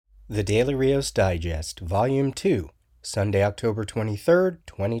The Daily Rios Digest, Volume 2, Sunday, October 23rd,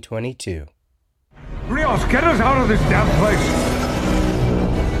 2022. Rios, get us out of this damn place!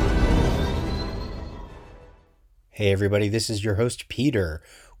 Hey everybody, this is your host Peter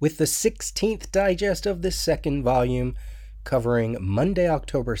with the 16th digest of the second volume, covering Monday,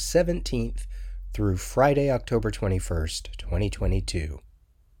 October 17th through Friday, October 21st, 2022.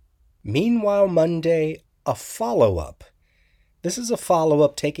 Meanwhile Monday, a follow-up. This is a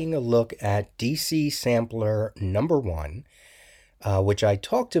follow-up taking a look at DC Sampler number 1, which I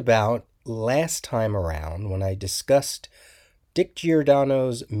talked about last time around when I discussed Dick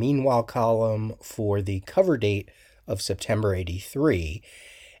Giordano's Meanwhile column for the cover date of September 83.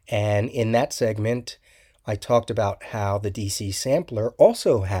 And in that segment, I talked about how the DC Sampler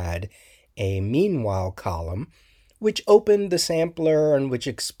also had a Meanwhile column, which opened the sampler and which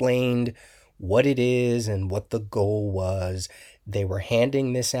explained what it is and what the goal was. They were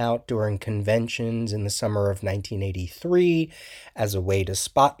handing this out during conventions in the summer of 1983 as a way to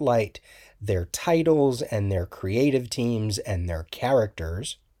spotlight their titles and their creative teams and their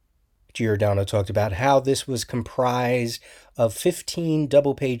characters. Giordano talked about how this was comprised of 15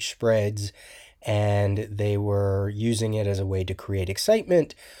 double-page spreads, and they were using it as a way to create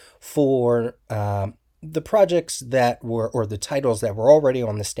excitement for the projects that were, or the titles that were already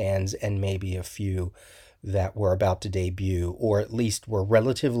on the stands, and maybe a few that were about to debut, or at least were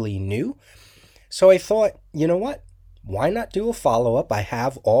relatively new. So I thought, you know what? Why not do a follow-up? I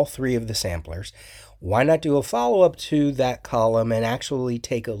have all three of the samplers. Why not do a follow-up to that column and actually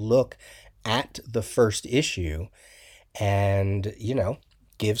take a look at the first issue and,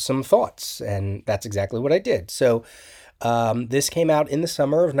 give some thoughts? And that's exactly what I did. So this came out in the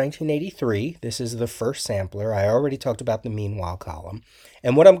summer of 1983. This is the first sampler. I already talked about the Meanwhile column.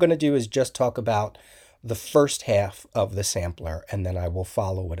 And what I'm going to do is just talk about the first half of the sampler, and then I will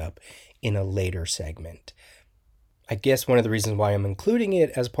follow it up in a later segment. I guess one of the reasons why I'm including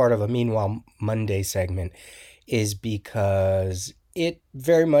it as part of a Meanwhile Monday segment is because it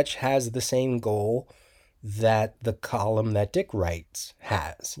very much has the same goal that the column that Dick writes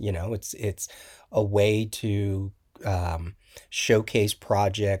has. It's a way to showcase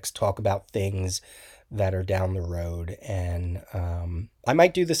projects, talk about things that are down the road. And I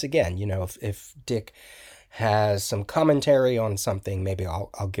might do this again. If Dick has some commentary on something, maybe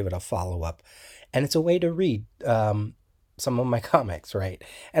I'll give it a follow-up. And it's a way to read some of my comics, right?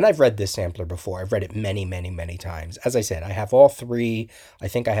 And I've read this sampler before. I've read it many, many, many times. As I said, I have all three. I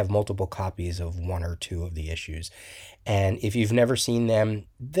think I have multiple copies of one or two of the issues. And if you've never seen them,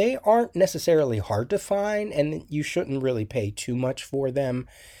 they aren't necessarily hard to find, and you shouldn't really pay too much for them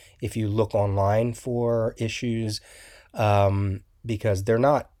if you look online for issues, because they're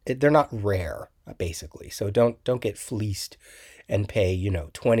not rare, basically. So don't get fleeced and pay,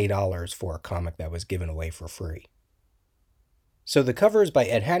 $20 for a comic that was given away for free. So the cover is by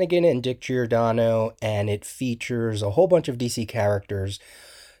Ed Hannigan and Dick Giordano, and it features a whole bunch of DC characters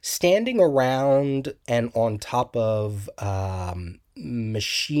standing around and on top of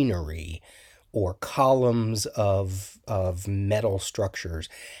machinery or columns of metal structures.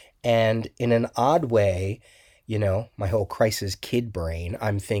 And in an odd way, my whole Crisis Kid brain,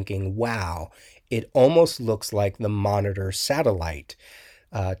 I'm thinking, wow, it almost looks like the Monitor satellite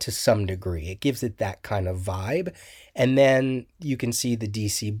to some degree. It gives it that kind of vibe. And then you can see the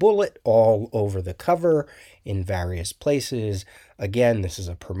DC bullet all over the cover in various places. Again, this is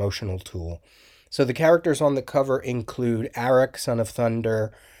a promotional tool. So the characters on the cover include Arak, Son of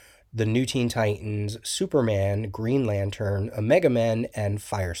Thunder, the New Teen Titans, Superman, Green Lantern, Omega Men, and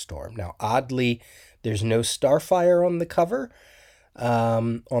Firestorm. Now, oddly, there's no Starfire on the cover.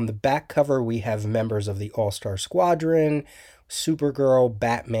 On the back cover, we have members of the All-Star Squadron, Supergirl,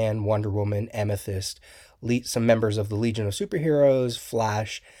 Batman, Wonder Woman, Amethyst, some members of the Legion of Superheroes,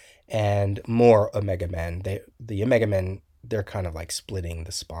 Flash, and more Omega Men. The Omega Men, they're kind of like splitting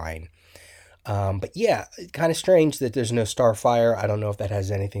the spine. But yeah, kind of strange that there's no Starfire. I don't know if that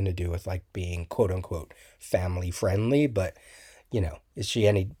has anything to do with like being quote unquote family friendly, but is she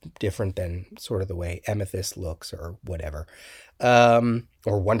any different than sort of the way Amethyst looks or whatever?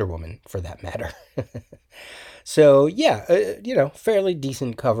 Or Wonder Woman for that matter. So yeah, fairly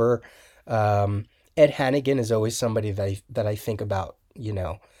decent cover. Ed Hannigan is always somebody that I think about,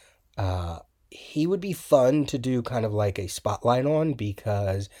 he would be fun to do kind of like a spotlight on,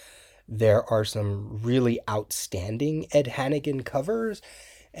 because there are some really outstanding Ed Hannigan covers,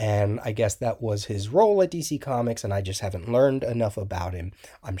 and I guess that was his role at DC Comics, and I just haven't learned enough about him.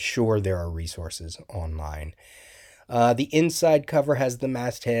 I'm sure there are resources online. The inside cover has the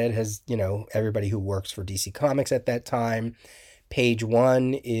masthead, has, everybody who works for DC Comics at that time. Page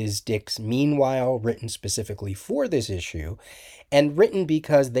 1 is Dick's Meanwhile, written specifically for this issue, and written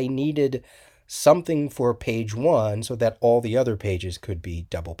because they needed something for page 1 so that all the other pages could be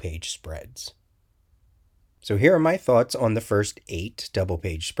double page spreads. So here are my thoughts on the first 8 double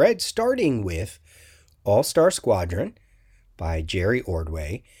page spreads, starting with All-Star Squadron by Jerry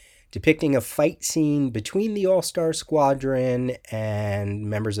Ordway, depicting a fight scene between the All-Star Squadron and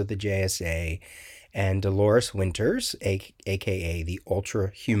members of the JSA and Dolores Winters, aka the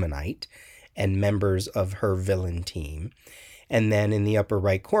Ultra Humanite, and members of her villain team. And then in the upper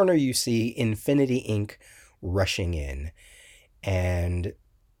right corner, you see Infinity Inc. rushing in. And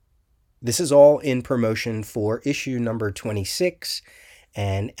this is all in promotion for issue number 26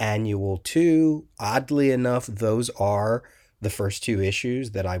 and annual 2. Oddly enough, those are the first 2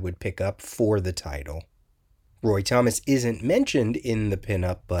 issues that I would pick up for the title. Roy Thomas isn't mentioned in the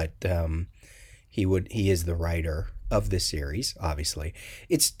pinup, but he is the writer of this series, obviously.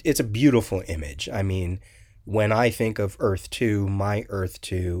 It's a beautiful image. I mean, when I think of Earth 2, my Earth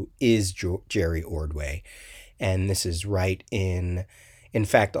 2 is Jerry Ordway. And this is right in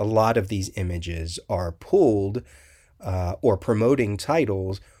fact, a lot of these images are pulled or promoting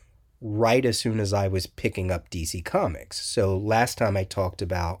titles right as soon as I was picking up DC Comics. So last time I talked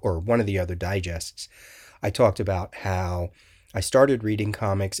about, or one of the other digests, I talked about how I started reading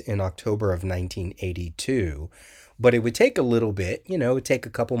comics in October of 1982, but it would take a little bit, it would take a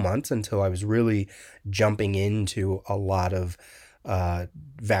couple months until I was really jumping into a lot of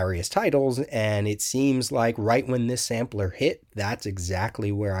various titles, and it seems like right when this sampler hit, that's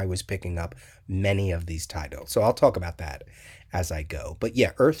exactly where I was picking up many of these titles. So I'll talk about that as I go. But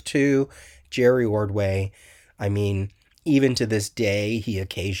yeah, Earth 2, Jerry Ordway, I mean, even to this day, he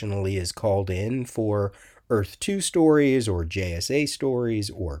occasionally is called in for Earth 2 stories or JSA stories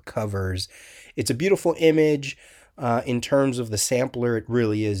or covers. It's a beautiful image. In terms of the sampler, it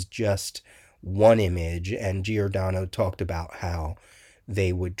really is just one image, and Giordano talked about how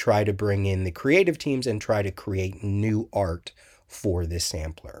they would try to bring in the creative teams and try to create new art for this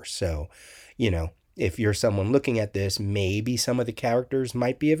sampler. So, if you're someone looking at this, maybe some of the characters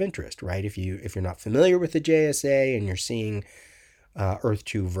might be of interest, right? If you're not familiar with the JSA and you're seeing Earth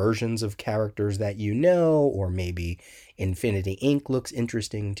 2 versions of characters that or maybe Infinity Inc. looks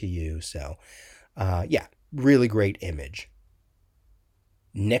interesting to you. So, yeah, really great image.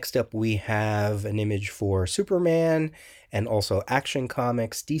 Next up, we have an image for Superman and also Action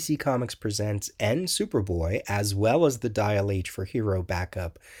Comics, DC Comics Presents, and Superboy, as well as the Dial H for Hero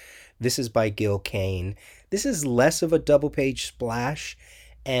backup. This is by Gil Kane. This is less of a double-page splash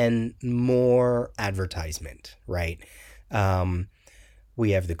and more advertisement, right?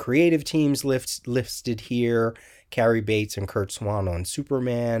 We have the creative teams listed here, Carrie Bates and Kurt Swan on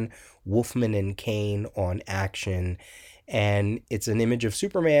Superman, Wolfman and Kane on Action, and it's an image of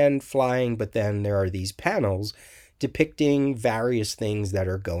Superman flying, but then there are these panels depicting various things that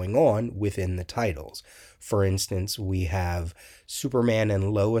are going on within the titles. For instance, we have Superman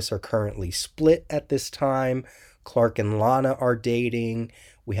and Lois are currently split at this time. Clark and Lana are dating.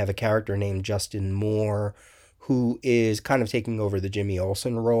 We have a character named Justin Moore who is kind of taking over the Jimmy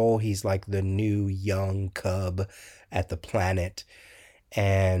Olsen role. He's like the new young cub at the planet.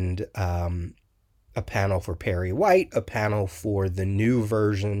 And a panel for Perry White, a panel for the new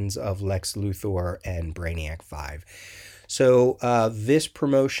versions of Lex Luthor and Brainiac 5. So this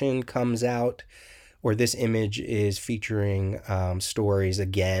promotion comes out, or this image is featuring stories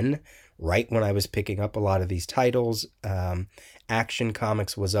again, right when I was picking up a lot of these titles. Action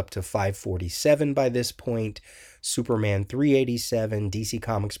Comics was up to 547 by this point. Superman 387, DC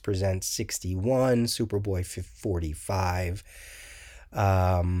Comics Presents 61, Superboy 45.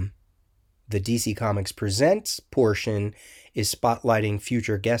 The DC Comics Presents portion is spotlighting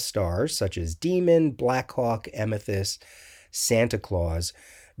future guest stars such as Demon, Blackhawk, Amethyst, Santa Claus.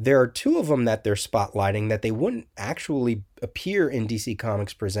 There are 2 of them that they're spotlighting that they wouldn't actually appear in DC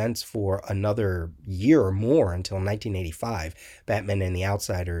Comics Presents for another year or more until 1985, Batman and the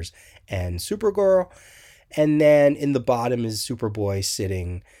Outsiders and Supergirl. And then in the bottom is Superboy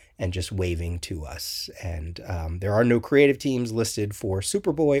sitting and just waving to us. And there are no creative teams listed for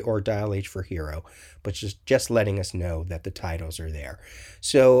Superboy or Dial H for Hero, but just letting us know that the titles are there.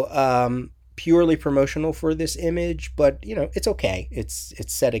 So purely promotional for this image, but it's okay. It's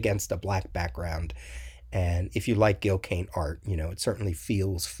set against a black background, and if you like Gil Kane art, it certainly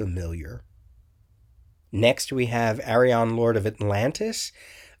feels familiar. Next, we have Arion, Lord of Atlantis.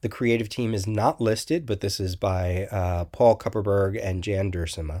 The creative team is not listed, but this is by Paul Kupperberg and Jan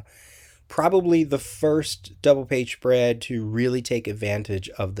Duursema. Probably the first double-page spread to really take advantage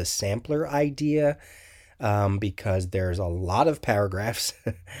of the sampler idea. because there's a lot of paragraphs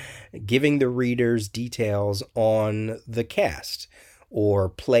giving the readers details on the cast, or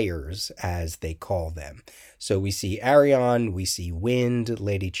players as they call them. So we see Arion, we see Wind,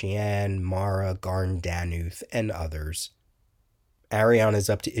 Lady Chian, Mara, Garn Danuth, and others. Arion is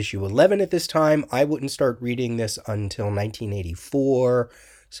up to issue 11 at this time. I wouldn't start reading this until 1984,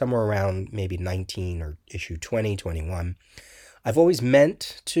 somewhere around maybe 19 or issue 20, 21. I've always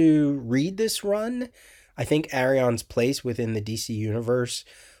meant to read this run. I think Arion's place within the DC universe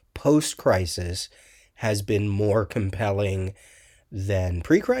post-Crisis has been more compelling than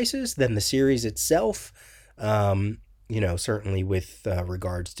pre-Crisis, than the series itself. Certainly with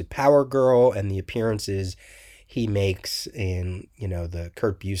regards to Power Girl and the appearances he makes in, the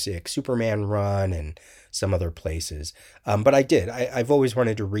Kurt Busiek Superman run and some other places. But I've always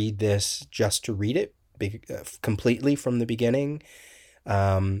wanted to read this just to read it completely from the beginning.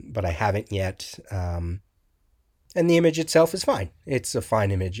 But I haven't yet. And the image itself is fine. It's a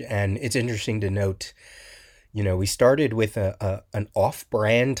fine image. And it's interesting to note, we started with an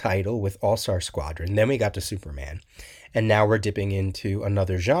off-brand title with All-Star Squadron. Then we got to Superman. And now we're dipping into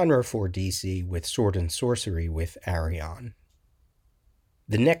another genre for DC with Sword and Sorcery with Arion.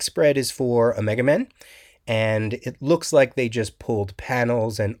 The next spread is for Omega Men, and it looks like they just pulled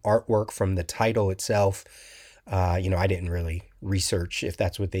panels and artwork from the title itself. I didn't really research if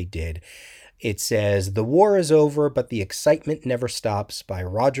that's what they did. It says, "The war is over, but the excitement never stops," by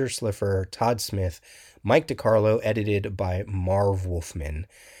Roger Slipher, Todd Smith, Mike DiCarlo, edited by Marv Wolfman.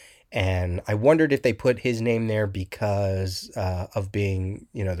 And I wondered if they put his name there because of being,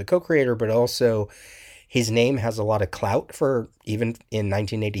 the co-creator, but also his name has a lot of clout for even in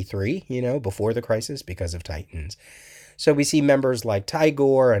 1983, before the Crisis, because of Titans. So we see members like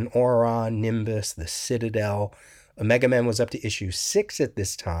Tigor and Auron, Nimbus, the Citadel. Omega Men was up to issue 6 at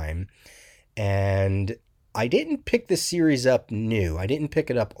this time. And I didn't pick the series up new. I didn't pick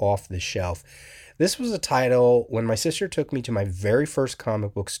it up off the shelf. This was a title when my sister took me to my very first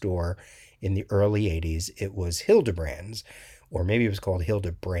comic book store in the early 80s. It was Hildebrand's, or maybe it was called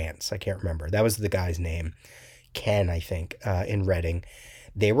Hildebrandt's. I can't remember. That was the guy's name. Ken, I think, in Reading.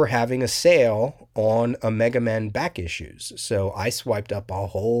 They were having a sale on Omega Men back issues. So I swiped up a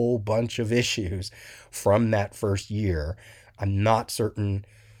whole bunch of issues from that first year. I'm not certain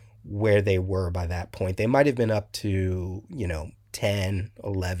where they were by that point. They might have been up to, 10,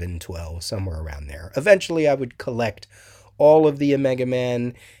 11, 12, somewhere around there. Eventually, I would collect all of the Omega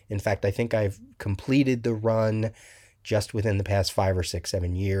Men. In fact, I think I've completed the run just within the past 5 or 6,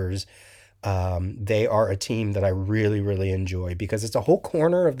 7 years. They are a team that I really, really enjoy because it's a whole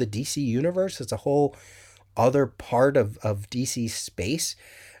corner of the DC universe. It's a whole other part of DC space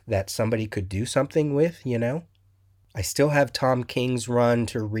that somebody could do something with, I still have Tom King's run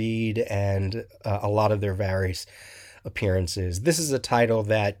to read and a lot of their various appearances. This is a title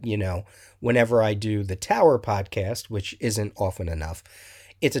that, whenever I do the Tower podcast, which isn't often enough,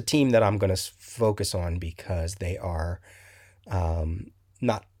 it's a team that I'm going to focus on because they are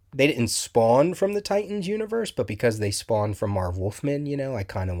they didn't spawn from the Titans universe, but because they spawned from Marv Wolfman, I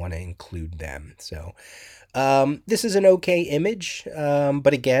kind of want to include them. So this is an okay image,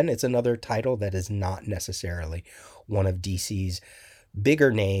 but again, it's another title that is not necessarily one of DC's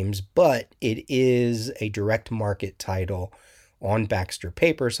bigger names, but it is a direct market title on Baxter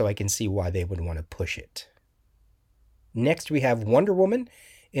paper, so I can see why they would want to push it. Next, we have Wonder Woman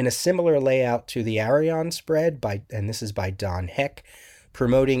in a similar layout to the Arion spread, and this is by Don Heck,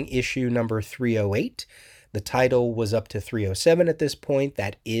 promoting issue number 308. The title was up to 307 at this point.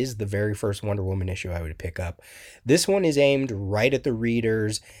 That is the very first Wonder Woman issue I would pick up. This one is aimed right at the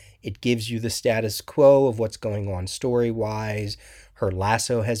readers. It gives you the status quo of what's going on story-wise. Her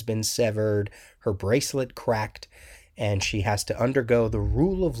lasso has been severed, her bracelet cracked, and she has to undergo the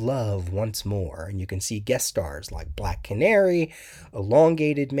rule of love once more. And you can see guest stars like Black Canary,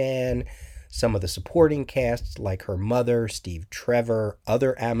 Elongated Man, some of the supporting casts like her mother, Steve Trevor,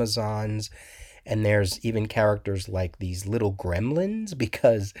 other Amazons, and there's even characters like these little gremlins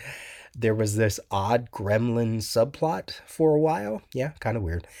because there was this odd gremlin subplot for a while. Yeah, kind of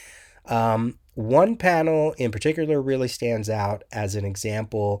weird. One panel in particular really stands out as an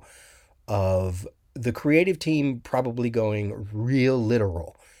example of the creative team probably going real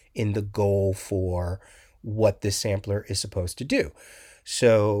literal in the goal for what this sampler is supposed to do.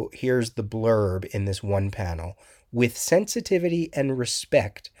 So here's the blurb in this one panel. With sensitivity and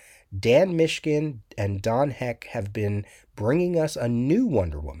respect, Dan Mishkin and Don Heck have been bringing us a new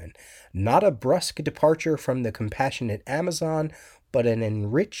Wonder Woman, not a brusque departure from the compassionate Amazon, but an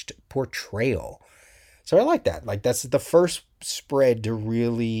enriched portrayal. So I like that. Like, that's the first spread to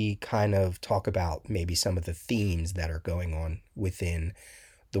really kind of talk about maybe some of the themes that are going on within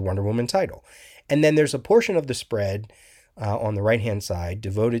the Wonder Woman title. And then there's a portion of the spread on the right hand side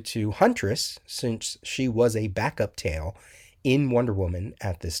devoted to Huntress, since she was a backup tale in Wonder Woman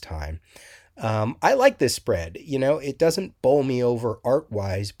at this time. I like this spread. You know, it doesn't bowl me over art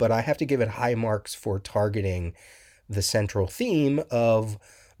wise, but I have to give it high marks for targeting the central theme of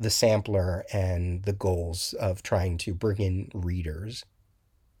the sampler and the goals of trying to bring in readers.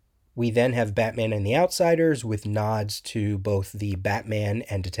 We then have Batman and the Outsiders with nods to both the Batman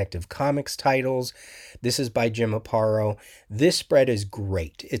and Detective Comics titles. This is by Jim Aparo. This spread is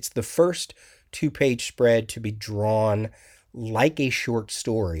great. It's the first two-page spread to be drawn like a short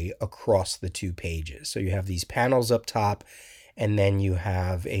story across the 2 pages. So you have these panels up top, and then you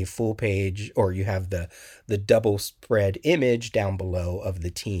have a full page, or you have the double spread image down below of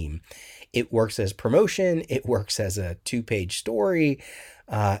the team. It works as promotion. It works as a 2-page story.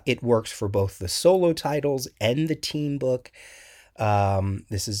 It works for both the solo titles and the team book.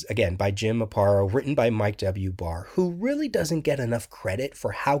 This is, again, by Jim Aparo, written by Mike W. Barr, who really doesn't get enough credit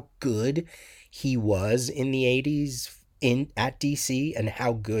for how good he was in the 80s at DC and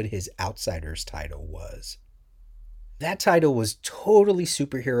how good his Outsiders title was. That title was totally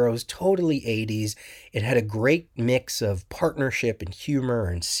superheroes, totally 80s. It had a great mix of partnership and humor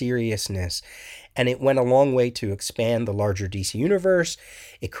and seriousness, and it went a long way to expand the larger DC universe.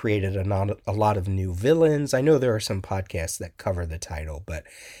 It created a lot of new villains. I know there are some podcasts that cover the title, but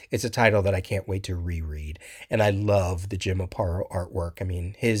it's a title that I can't wait to reread. And I love the Jim Aparo artwork. I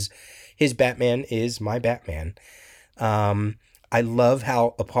mean, his Batman is my Batman. I love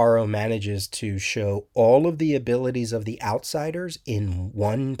how Aparo manages to show all of the abilities of the Outsiders in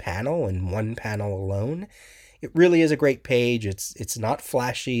one panel and one panel alone. It really is a great page. It's not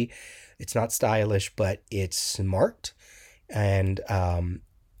flashy, it's not stylish, but it's smart. And that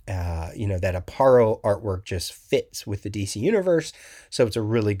Aparo artwork just fits with the DC universe, so it's a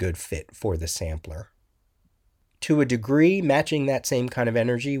really good fit for the sampler. To a degree, matching that same kind of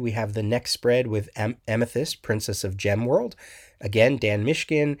energy, we have the next spread with Amethyst, Princess of Gemworld. Again, Dan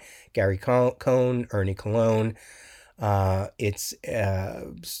Mishkin, Gary Cohn, Ernie Colon. It's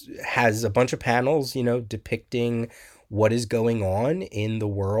has a bunch of panels, depicting what is going on in the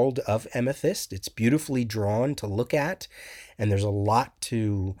world of Amethyst. It's beautifully drawn to look at, and there's a lot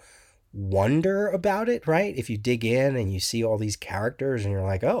to wonder about it, right? If you dig in and you see all these characters and you're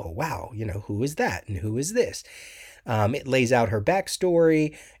like, oh, wow, who is that and who is this? It lays out her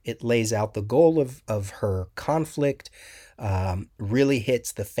backstory. It lays out the goal of her conflict, really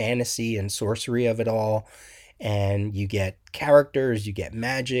hits the fantasy and sorcery of it all. And you get characters, you get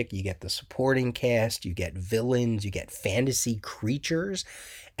magic, you get the supporting cast, you get villains, you get fantasy creatures.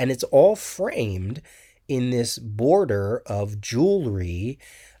 And it's all framed in this border of jewelry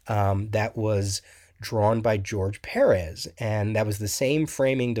that was drawn by George Perez, and that was the same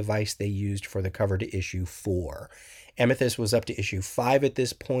framing device they used for the cover to issue 4. Amethyst was up to issue 5 at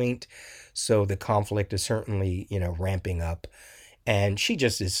this point, so the conflict is certainly, ramping up, and she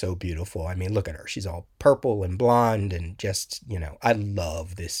just is so beautiful. I mean, look at her. She's all purple and blonde, and just, I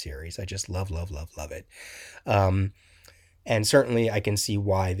love this series. I just love, love, love, love it. And certainly I can see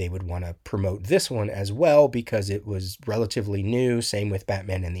why they would want to promote this one as well, because it was relatively new. Same with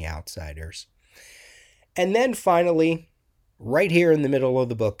Batman and the Outsiders. And then finally, right here in the middle of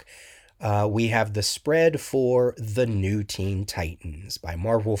the book, we have the spread for The New Teen Titans by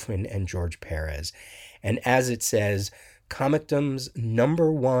Marv Wolfman and George Perez. And as it says, Comicdom's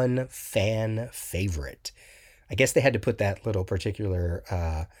 #1 fan favorite. I guess they had to put that little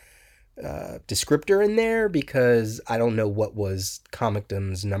particular descriptor in there because I don't know what was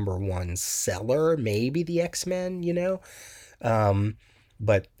Comicdom's #1 seller. Maybe the X-Men,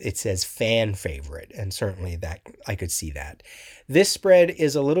 but it says fan favorite, and certainly that I could see that. This spread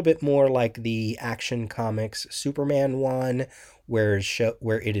is a little bit more like the Action Comics Superman one, where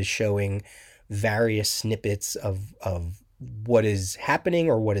it is showing various snippets of what is happening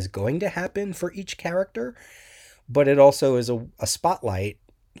or what is going to happen for each character, but it also is a spotlight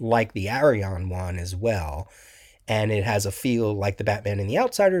like the Arion one as well. And it has a feel like the Batman and the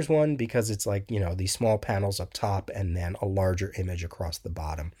Outsiders one because it's like, these small panels up top and then a larger image across the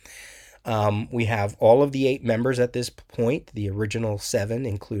bottom. We have all of the 8 members at this point, the original 7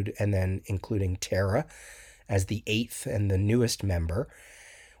 including Tara as the 8th and the newest member.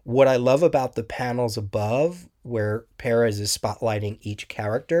 What I love about the panels above, where Perez is spotlighting each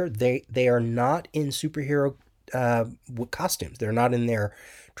character, they are not in superhero costumes. They're not in their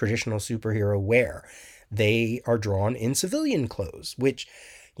traditional superhero wear. They are drawn in civilian clothes, which,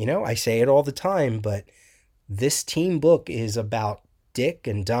 I say it all the time, but this team book is about Dick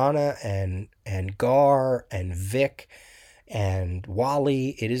and Donna and Gar and Vic and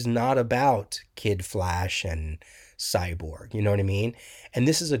Wally. It is not about Kid Flash and Cyborg. You know what I mean? And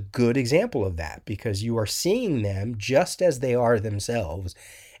this is a good example of that because you are seeing them just as they are themselves.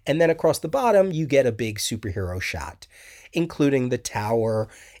 And then across the bottom, you get a big superhero shot, including the tower,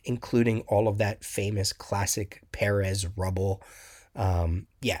 including all of that famous classic Perez rubble.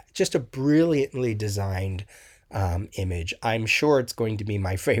 Yeah, just a brilliantly designed image. I'm sure it's going to be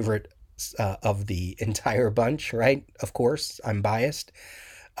my favorite of the entire bunch, right? Of course, I'm biased,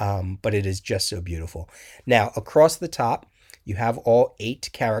 but it is just so beautiful. Now, across the top, you have all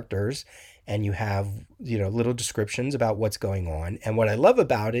 8 characters, and you have little descriptions about what's going on. And what I love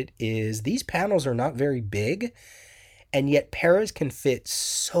about it is these panels are not very big, and yet Perez can fit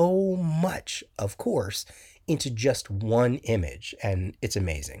so much, of course, into just one image, and it's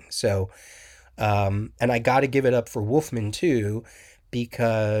amazing. So, and I got to give it up for Wolfman too,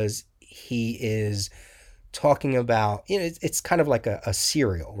 because he is talking about, it's kind of like a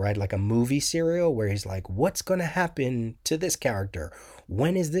serial, right? Like a movie serial where he's like, what's going to happen to this character?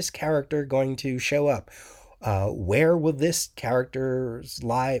 When is this character going to show up? Where will this character's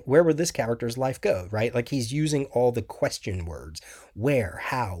life go, right? Like he's using all the question words: where,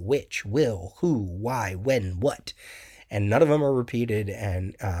 how, which, will, who, why, when, what, and none of them are repeated,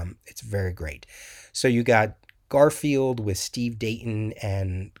 and it's very great. So you got Garfield with Steve Dayton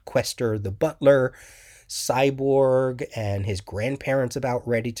and Quester the butler, Cyborg and his grandparents about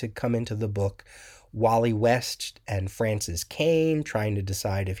ready to come into the book, Wally West and Francis Kane trying to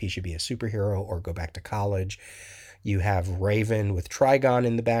decide if he should be a superhero or go back to college. You have Raven with Trigon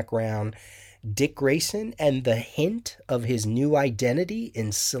in the background, Dick Grayson and the hint of his new identity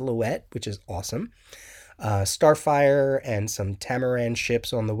in silhouette, which is awesome. Starfire and some Tamaran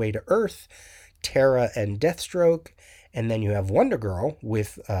ships on the way to Earth, Terra and Deathstroke, and then you have Wonder Girl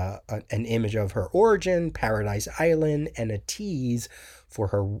with an image of her origin, Paradise Island, and a tease for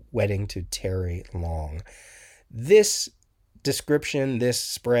her wedding to Terry Long. This description, this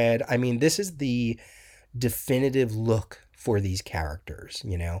spread, I mean, this is the definitive look for these characters,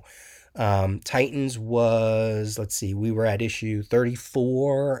 Titans was, let's see, we were at issue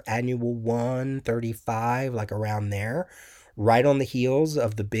 34, annual 1, 35, like around there, right on the heels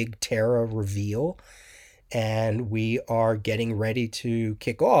of the big Terra reveal. And we are getting ready to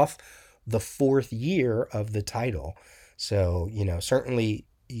kick off the 4th year of the title. So, certainly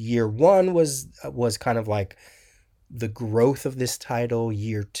year 1 was kind of like the growth of this title.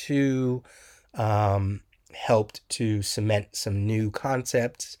 Year 2 helped to cement some new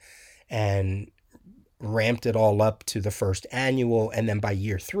concepts and ramped it all up to the first annual. And then by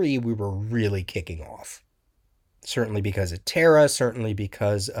year 3, we were really kicking off. Certainly because of Terra, certainly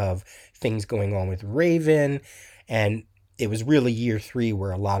because of things going on with Raven. And it was really year 3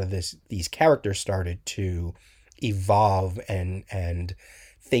 where a lot of these characters started to evolve and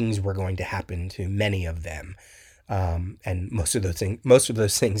things were going to happen to many of them. And most of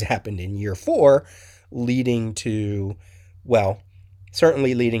those things happened in year 4, leading to, well,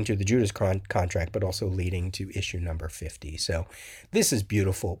 certainly leading to the Judas contract, but also leading to issue number 50. So this is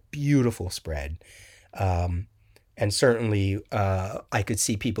beautiful, beautiful spread. And certainly I could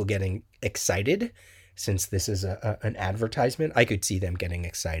see people getting excited, since this is an advertisement. I could see them getting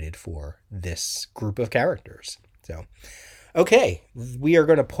excited for this group of characters. So, okay, we are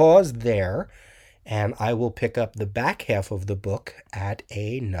going to pause there, and I will pick up the back half of the book at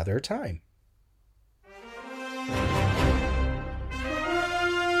another time.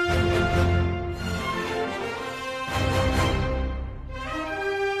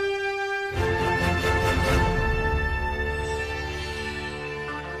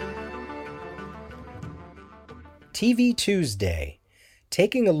 TV Tuesday.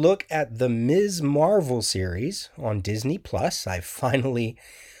 Taking a look at the Ms. Marvel series on Disney Plus. I finally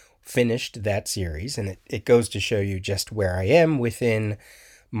finished that series, and it goes to show you just where I am within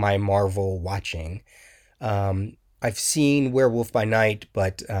my Marvel watching. I've seen Werewolf by Night,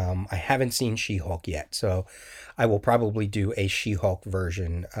 but I haven't seen She-Hulk yet, so I will probably do a She-Hulk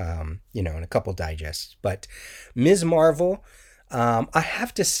version, in a couple digests. But Ms. Marvel, I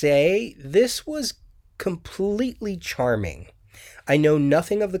have to say, this was completely charming. I know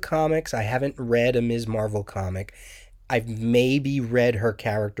nothing of the comics. I haven't read a Ms. Marvel comic. I've maybe read her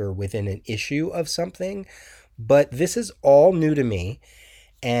character within an issue of something, but this is all new to me,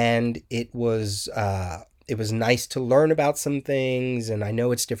 and it was nice to learn about some things. And I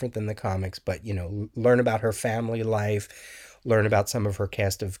know it's different than the comics, but learn about her family life, learn about some of her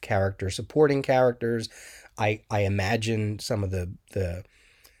cast of supporting characters. I imagine some of the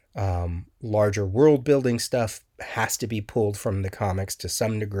Larger world building stuff has to be pulled from the comics to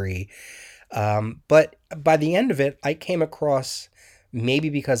some degree. But by the end of it, I came across, maybe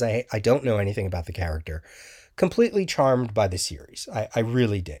because I don't know anything about the character, completely charmed by the series. I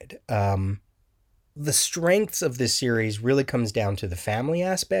really did. The strengths of this series really comes down to the family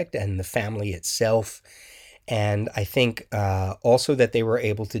aspect and the family itself. And I think also that they were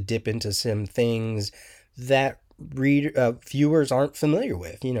able to dip into some things that viewers aren't familiar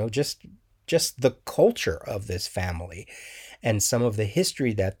with. Just the culture of this family and some of the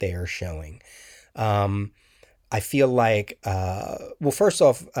history that they are showing. Um, I feel like, well, first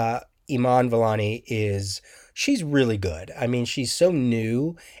off, Iman Vellani she's really good. I mean, she's so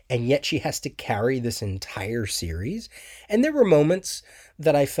new, and yet she has to carry this entire series. And there were moments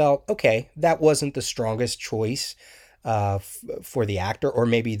that I felt, okay, that wasn't the strongest choice for the actor, or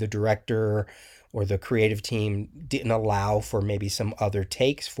maybe the director or the creative team didn't allow for maybe some other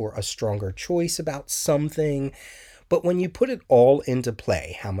takes for a stronger choice about something. But when you put it all into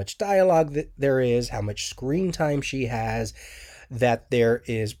play, how much dialogue that there is, how much screen time she has, that there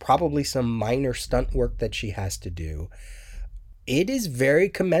is probably some minor stunt work that she has to do, it is very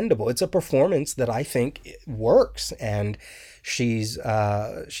commendable. It's a performance that I think works, and she's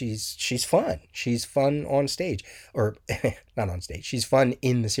fun. She's fun on stage, or not on stage. She's fun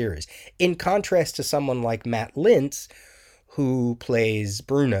in the series. In contrast to someone like Matt Lintz, who plays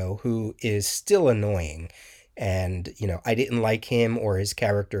Bruno, who is still annoying. And I didn't like him or his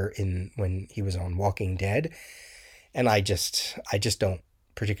character in when he was on Walking Dead, and I just don't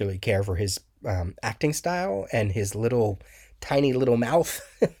particularly care for his acting style and his little tiny little mouth.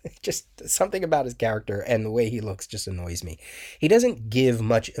 Just something about his character and the way he looks just annoys me. He doesn't give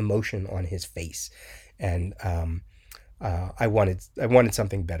much emotion on his face, and I wanted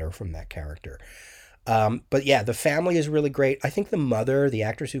something better from that character. But yeah, the family is really great. I think the mother, the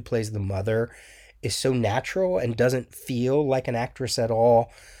actress who plays the mother, is so natural and doesn't feel like an actress at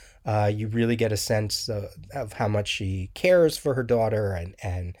all. You really get a sense of how much she cares for her daughter,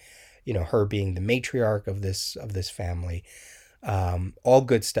 and her being the matriarch of this family. All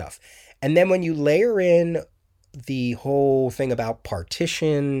good stuff. And then when you layer in the whole thing about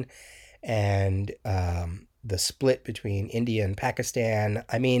partition and the split between India and Pakistan,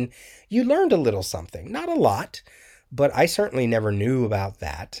 I mean, you learned a little something. Not a lot, but I certainly never knew about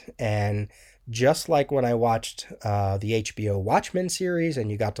that. And just like when I watched the HBO Watchmen series and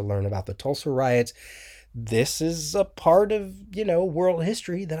you got to learn about the Tulsa riots, this is a part of, world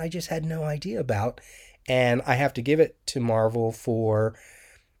history that I just had no idea about. And I have to give it to Marvel for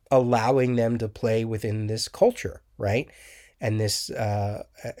allowing them to play within this culture, right? And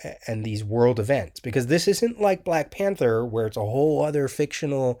and these world events, because this isn't like Black Panther, where it's a whole other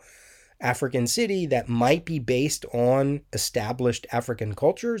fictional African city that might be based on established African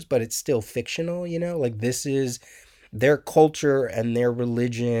cultures, but it's still fictional, like this is their culture and their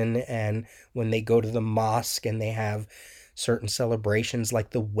religion. And when they go to the mosque and they have certain celebrations like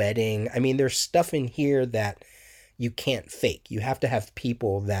the wedding, I mean, there's stuff in here that you can't fake. You have to have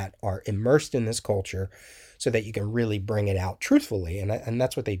people that are immersed in this culture so that you can really bring it out truthfully. And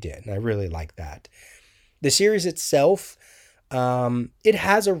that's what they did. And I really like that. The series itself, it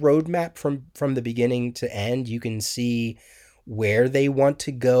has a roadmap from the beginning to end. You can see where they want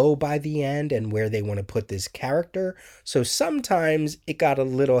to go by the end and where they want to put this character. So sometimes it got a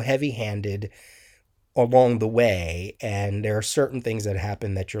little heavy-handed along the way, and there are certain things that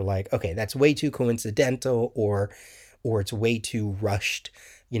happen that you're like, okay, that's way too coincidental, or it's way too rushed.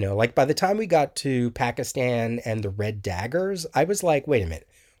 Like by the time we got to Pakistan and the Red Daggers, I was like, wait a minute,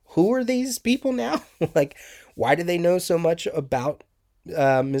 who are these people now? Like, why do they know so much about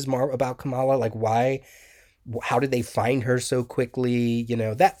Ms. Marvel, about Kamala? Like, how did they find her so quickly?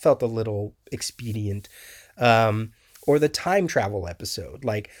 That felt a little expedient. Or the time travel episode.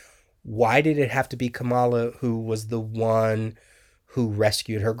 Like, why did it have to be Kamala who was the one who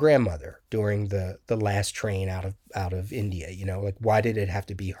rescued her grandmother during the last train out of India? Like, why did it have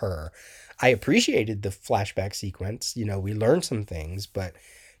to be her? I appreciated the flashback sequence. We learned some things, but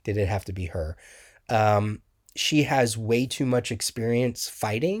did it have to be her? She has way too much experience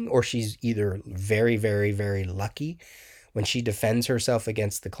fighting, or she's either very, very, very lucky. When she defends herself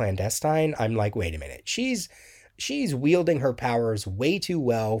against the clandestine, I'm like, wait a minute. She's wielding her powers way too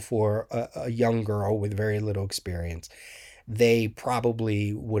well for a young girl with very little experience. They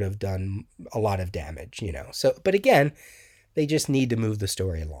probably would have done a lot of damage, So, but again, they just need to move the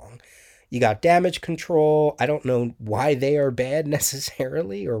story along. You got damage control. I don't know why they are bad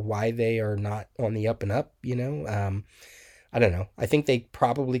necessarily, or why they are not on the up and up, I don't know. I think they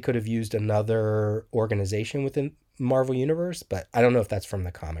probably could have used another organization Marvel Universe, but I don't know if that's from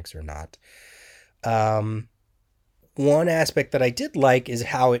the comics or not. One aspect that I did like is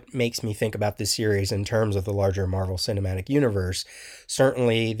how it makes me think about this series in terms of the larger Marvel Cinematic Universe.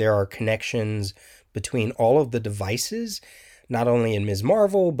 Certainly, there are connections between all of the devices, not only in Ms.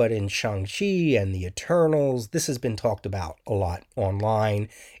 Marvel, but in Shang-Chi and the Eternals. This has been talked about a lot online.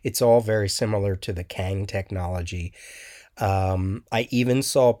 It's all very similar to the Kang technology. I even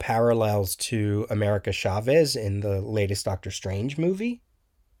saw parallels to America Chavez in the latest Doctor Strange movie,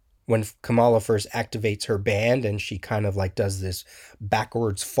 when Kamala first activates her band and she kind of like does this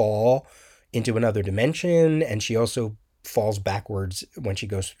backwards fall into another dimension, and she also falls backwards when she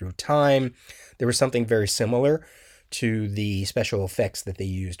goes through time. There was something very similar to the special effects that they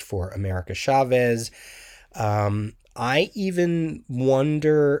used for America Chavez. I even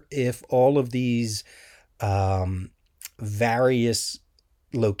wonder if all of these various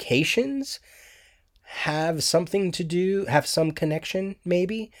locations have something to do, have some connection,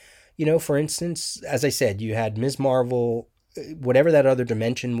 maybe. For instance, as I said, you had Ms. Marvel, whatever that other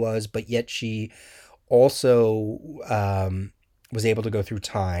dimension was, but yet she also was able to go through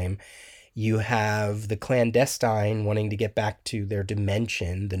time. You have the clandestine wanting to get back to their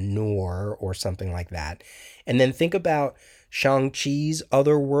dimension, the Noor or something like that. And then think about Shang-Chi's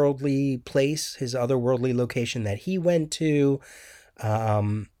otherworldly place, his otherworldly location that he went to.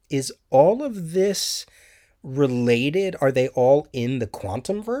 Is all of this related? Are they all in the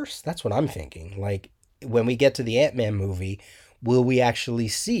quantum verse? That's what I'm thinking. Like, when we get to the Ant-Man movie, will we actually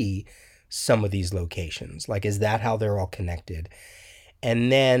see some of these locations? Like, is that how they're all connected?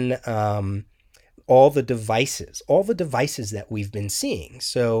 And then all the devices that we've been seeing.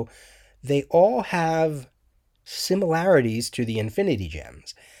 So they all have similarities to the Infinity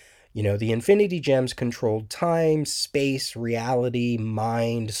Gems. The Infinity Gems controlled time, space, reality,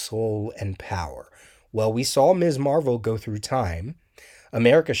 mind, soul, and power. Well, we saw Ms. Marvel go through time.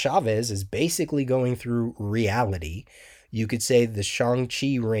 America Chavez is basically going through reality. You could say the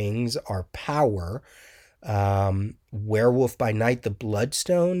Shang-Chi rings are power. Werewolf by Night, the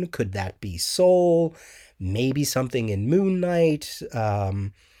Bloodstone, could that be soul? Maybe something in Moon Knight.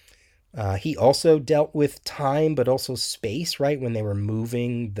 He also dealt with time, but also space, right? When they were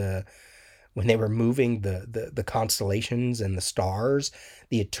moving the constellations and the stars,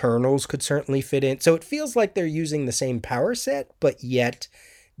 the Eternals could certainly fit in. So it feels like they're using the same power set, but yet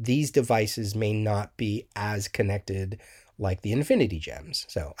these devices may not be as connected like the Infinity Gems.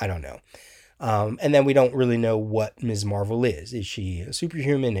 So I don't know. And then we don't really know what Ms. Marvel is. Is she a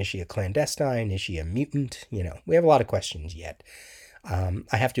superhuman? Is she a clandestine? Is she a mutant? We have a lot of questions yet.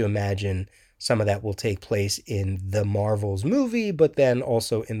 I have to imagine some of that will take place in the Marvel's movie, but then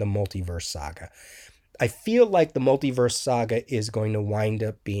also in the multiverse saga. I feel like the multiverse saga is going to wind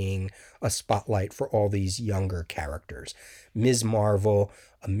up being a spotlight for all these younger characters. Ms. Marvel,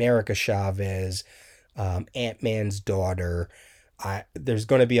 America Chavez, Ant-Man's daughter. There's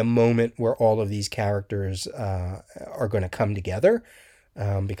going to be a moment where all of these characters are going to come together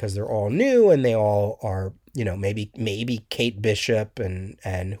because they're all new and they all are, maybe Kate Bishop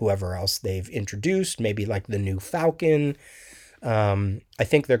and whoever else they've introduced, maybe like the new Falcon. I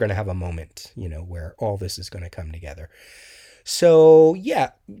think they're going to have a moment, where all this is going to come together. So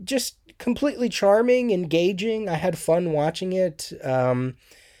yeah, just completely charming, engaging. I had fun watching it.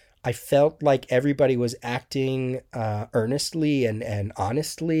 I felt like everybody was acting earnestly and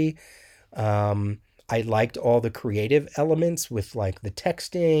honestly. I liked all the creative elements with like the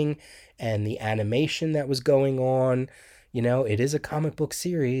texting and the animation that was going on. It is a comic book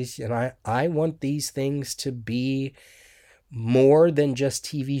series, and I want these things to be more than just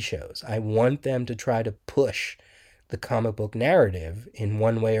TV shows. I want them to try to push the comic book narrative in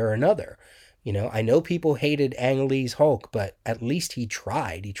one way or another. I know people hated Ang Lee's Hulk, but at least he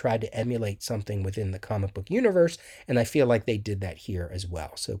tried. He tried to emulate something within the comic book universe, and I feel like they did that here as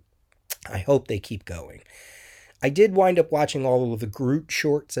well. So I hope they keep going. I did wind up watching all of the Groot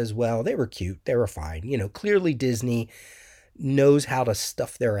shorts as well. They were cute. They were fine. Clearly Disney knows how to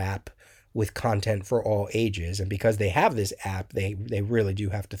stuff their app with content for all ages. And because they have this app, they really do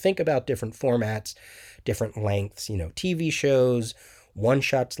have to think about different formats, different lengths, TV shows,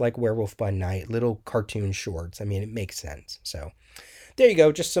 one-shots like Werewolf by Night, little cartoon shorts. I mean, it makes sense. So there you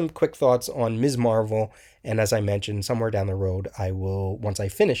go. Just some quick thoughts on Ms. Marvel. And as I mentioned, somewhere down the road, once I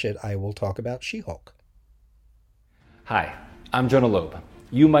finish it, I will talk about She-Hulk. Hi, I'm Jonah Loeb.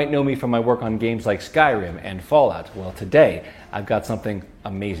 You might know me from my work on games like Skyrim and Fallout. Well, today, I've got something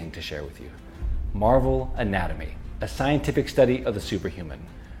amazing to share with you. Marvel Anatomy, a scientific study of the superhuman.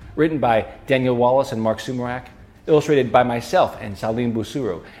 Written by Daniel Wallace and Mark Sumerak, illustrated by myself and Salim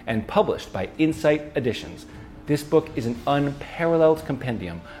Busuru, and published by Insight Editions. This book is an unparalleled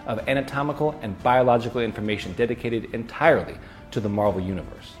compendium of anatomical and biological information dedicated entirely to the Marvel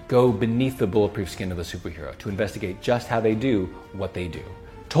Universe. Go beneath the bulletproof skin of the superhero to investigate just how they do what they do.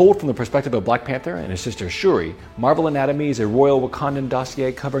 Told from the perspective of Black Panther and his sister Shuri, Marvel Anatomy is a royal Wakandan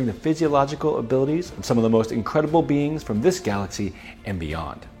dossier covering the physiological abilities of some of the most incredible beings from this galaxy and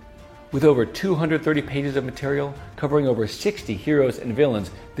beyond. With over 230 pages of material covering over 60 heroes and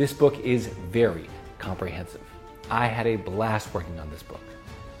villains, this book is very comprehensive. I had a blast working on this book.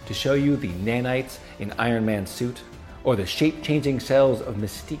 To show you the nanites in Iron Man's suit, or the shape-changing cells of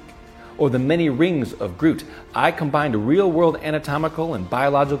Mystique, or the many rings of Groot, I combined real-world anatomical and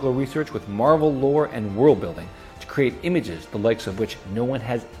biological research with Marvel lore and world-building to create images the likes of which no one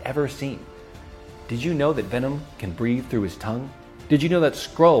has ever seen. Did you know that Venom can breathe through his tongue? Did you know that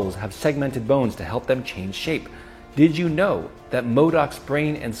Skrulls have segmented bones to help them change shape? Did you know that MODOK's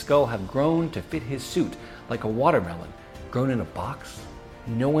brain and skull have grown to fit his suit like a watermelon grown in a box?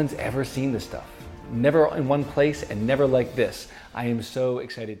 No one's ever seen this stuff. Never in one place and never like this. I am so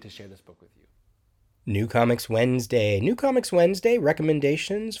excited to share this book with you. New Comics Wednesday. New Comics Wednesday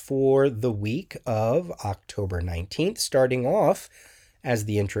recommendations for the week of October 19th, starting off, as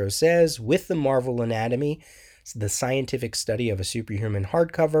the intro says, with the Marvel Anatomy, the scientific study of a superhuman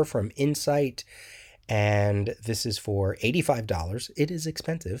hardcover from Insight, and this is for $85. It is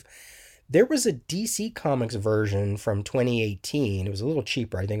expensive. There was a DC Comics version from 2018. It was a little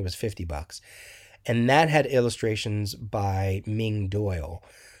cheaper. I think it was $50. And that had illustrations by Ming Doyle.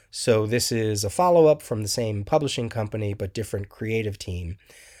 So this is a follow-up from the same publishing company, but different creative team.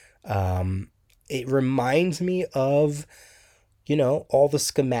 It reminds me of, all the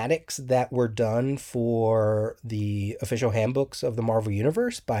schematics that were done for the official handbooks of the Marvel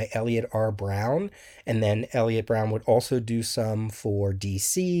Universe by Elliot R. Brown. And then Elliot Brown would also do some for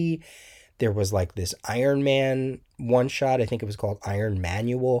DC. There was like this Iron Man one-shot. I think it was called Iron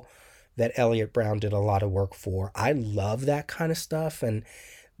Manual, that Elliot Brown did a lot of work for. I love that kind of stuff, and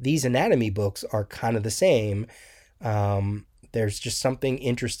these anatomy books are kind of the same. There's just something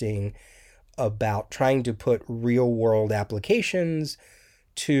interesting about trying to put real-world applications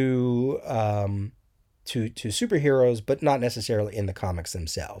to superheroes, but not necessarily in the comics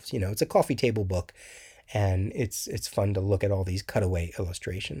themselves. It's a coffee table book, and it's fun to look at all these cutaway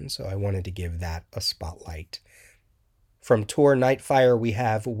illustrations, so I wanted to give that a spotlight. From Tor Nightfire, we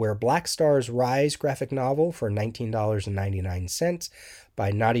have Where Black Stars Rise graphic novel for $19.99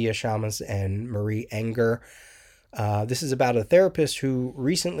 by Nadia Shamas and Marie Enger. This is about a therapist who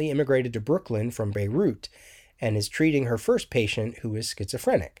recently immigrated to Brooklyn from Beirut and is treating her first patient who is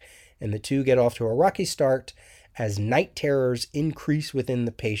schizophrenic. And the two get off to a rocky start as night terrors increase within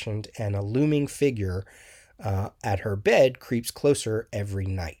the patient and a looming figure at her bed creeps closer every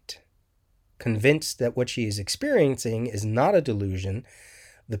night. Convinced that what she is experiencing is not a delusion,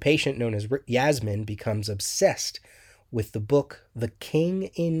 the patient, known as Yasmin, becomes obsessed with the book The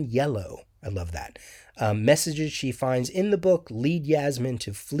King in Yellow. I love that. Messages she finds in the book lead Yasmin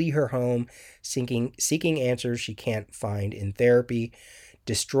to flee her home, seeking answers she can't find in therapy.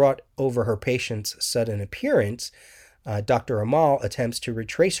 Distraught over her patient's sudden appearance, Dr. Amal attempts to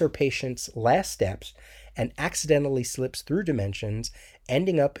retrace her patient's last steps and accidentally slips through dimensions,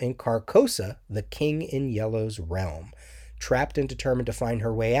 ending up in Carcosa, the King in Yellow's realm. Trapped and determined to find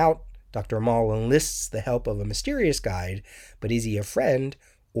her way out, Dr. Amal enlists the help of a mysterious guide, but is he a friend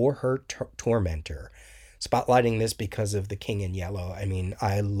or her tormentor? Spotlighting this because of the King in Yellow. I mean,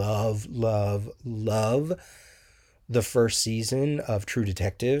 I love the first season of True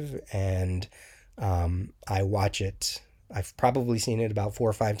Detective, and I watch it. I've probably seen it about 4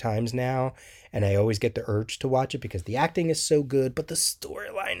 or 5 times now, and I always get the urge to watch it because the acting is so good, but the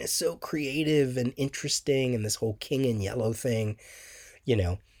storyline is so creative and interesting, and this whole King in Yellow thing,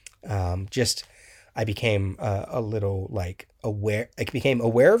 I became a little aware. I became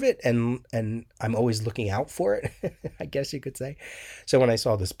aware of it, and I'm always looking out for it, I guess you could say. So when I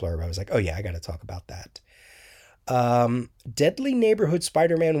saw this blurb, I was like, oh yeah, I got to talk about that. Deadly Neighborhood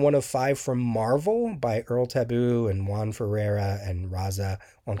Spider-Man 105 from Marvel by Earl Taboo and Juan Ferreira and Raza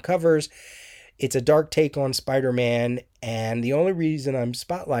on covers. It's a dark take on Spider-Man, and the only reason I'm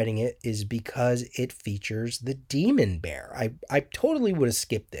spotlighting it is because it features the Demon Bear. I totally would have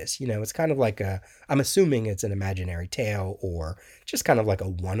skipped this. It's kind of like I'm assuming it's an imaginary tale or just kind of like a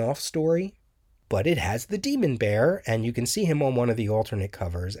one-off story. But it has the Demon Bear, and you can see him on one of the alternate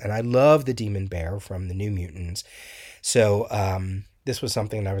covers. And I love the Demon Bear from the New Mutants. So this was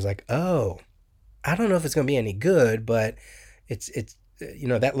something that I was like, oh, I don't know if it's going to be any good, but it's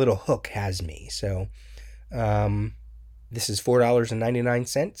that little hook has me. So This is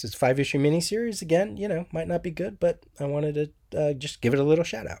 $4.99. It's a 5-issue miniseries. Again, might not be good, but I wanted to just give it a little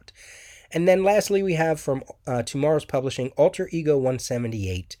shout out. And then lastly, we have from Tomorrow's Publishing, Alter Ego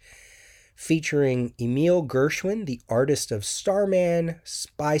 178, featuring Emil Gershwin, the artist of Starman,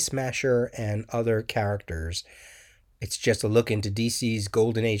 Spy Smasher, and other characters. It's just a look into DC's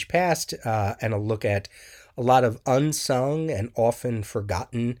Golden Age past and a look at a lot of unsung and often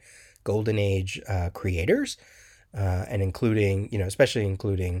forgotten Golden Age creators, and especially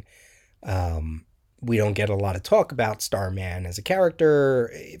including, we don't get a lot of talk about Starman as a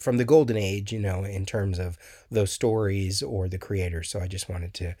character from the Golden Age, in terms of those stories or the creators. So I just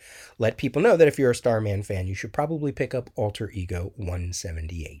wanted to let people know that if you're a Starman fan, you should probably pick up Alter Ego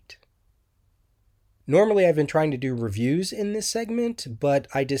 178. Normally, I've been trying to do reviews in this segment, but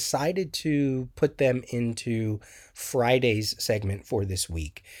I decided to put them into Friday's segment for this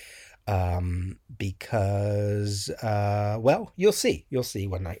week. Because, you'll see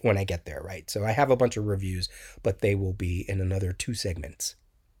when I get there, right? So I have a bunch of reviews, but they will be in another 2 segments.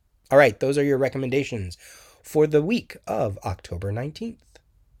 All right, those are your recommendations for the week of October 19th.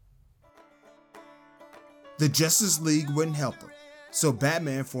 The Justice League wouldn't help him, so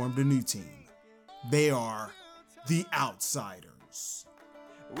Batman formed a new team. They are the Outsiders.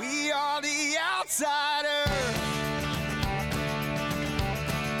 We are the Outsiders.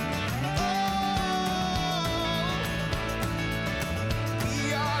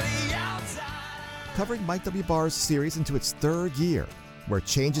 Covering Mike W. Barr's series into its 3rd year, where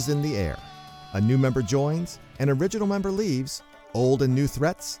change is in the air. A new member joins, an original member leaves, old and new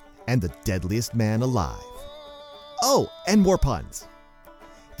threats, and the deadliest man alive. Oh, and more puns.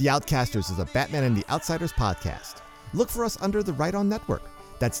 The Outcasters is a Batman and the Outsiders podcast. Look for us under the Right On Network.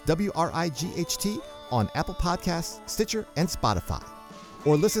 That's WRIGHT on Apple Podcasts, Stitcher, and Spotify.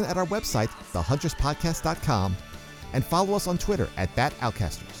 Or listen at our website, thehunterspodcast.com, and follow us on Twitter at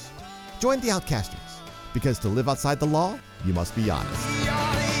BatOutcasters. Join the Outcasters, because to live outside the law, you must be honest. We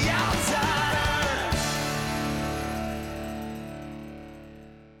are the Outsiders.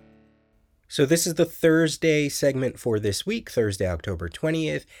 So this is the Thursday segment for this week, Thursday, October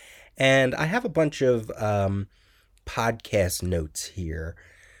 20th, and I have a bunch of podcast notes here.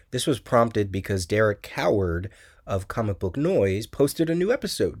 This was prompted because Derek Coward of Comic Book Noise posted a new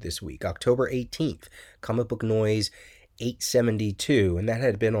episode this week, October 18th, Comic Book Noise 872, and that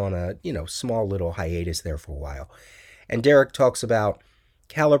had been on a small little hiatus there for a while. And Derek talks about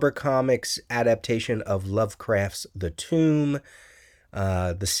Caliber Comics' adaptation of Lovecraft's The Tomb,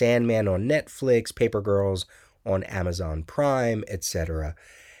 The Sandman on Netflix, Paper Girls on Amazon Prime, etc.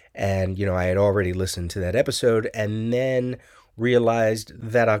 And I had already listened to that episode and then realized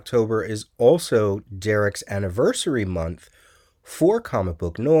that October is also Derek's anniversary month for Comic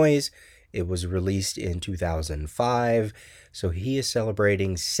Book Noise. It was released in 2005, so he is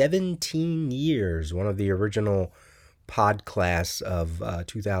celebrating 17 years, one of the original pod class of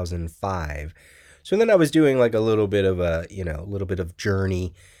 2005. So then I was doing like a little bit of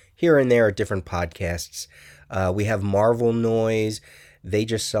journey here and there at different podcasts. We have Marvel Noise. They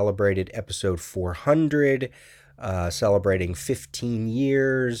just celebrated episode 400, celebrating 15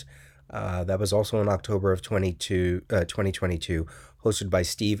 years. That was also in October of 2022, hosted by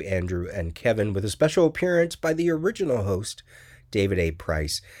Steve, Andrew, and Kevin, with a special appearance by the original host, David A.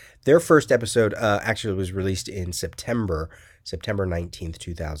 Price. Their first episode actually was released in September 19th,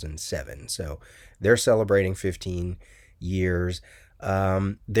 2007. So they're celebrating 15 years.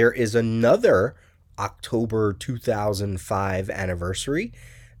 There is another October 2005 anniversary.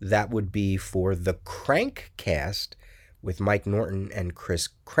 That would be for the Crank Cast with Mike Norton and Chris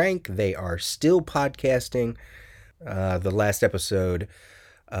Crank. They are still podcasting. The last episode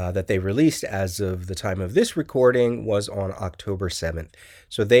that they released as of the time of this recording was on October 7th.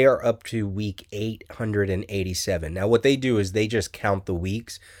 So they are up to week 887. Now what they do is they just count the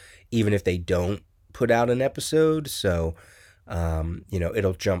weeks, even if they don't put out an episode. So,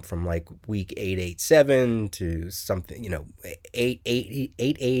 it'll jump from like week 887 to something, 880,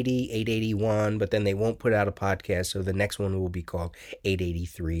 881, but then they won't put out a podcast. So the next one will be called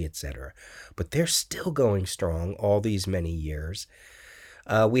 883, etc. But they're still going strong all these many years.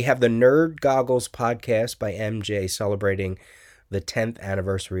 We have the Nerd Goggles podcast by MJ celebrating the 10th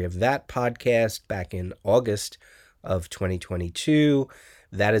anniversary of that podcast back in August of 2022.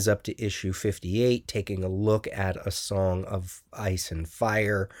 That is up to issue 58, taking a look at A Song of Ice and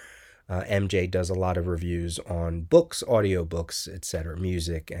Fire. MJ does a lot of reviews on books, audiobooks, etc.,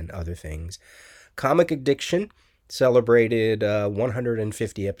 music, and other things. Comic Addiction celebrated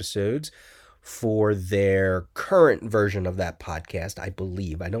 150 episodes for their current version of that podcast, I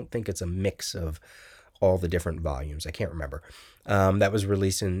believe. I don't think it's a mix of all the different volumes. I can't remember. That was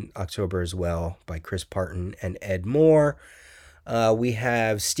released in October as well by Chris Parton and Ed Moore. We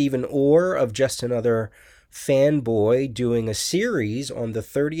have Stephen Orr of Just Another Fanboy doing a series on the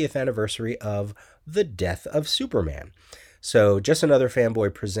 30th anniversary of the death of Superman. So Just Another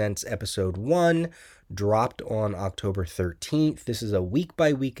Fanboy presents episode 1, dropped on October 13th. This is a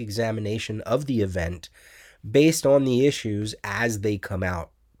week-by-week examination of the event based on the issues as they come out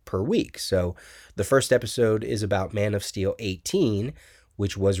per week. So the first episode is about Man of Steel 18,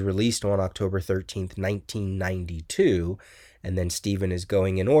 which was released on October 13th, 1992. And then Stephen is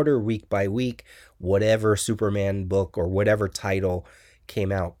going in order week by week, whatever Superman book or whatever title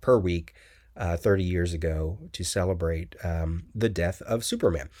came out per week 30 years ago to celebrate the death of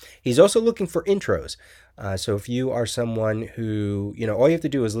Superman. He's also looking for intros. So if you are someone who, all you have to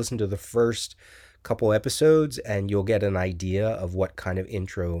do is listen to the first couple episodes and you'll get an idea of what kind of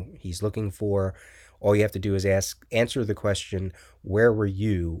intro he's looking for. All you have to do is answer the question, where were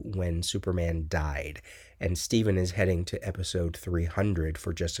you when Superman died? And Stephen is heading to episode 300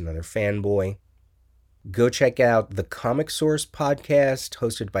 for Just Another Fanboy. Go check out the Comic Source podcast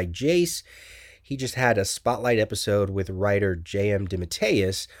hosted by Jace. He just had a spotlight episode with writer J.M.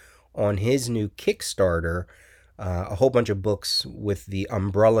 DeMatteis on his new Kickstarter, a whole bunch of books with the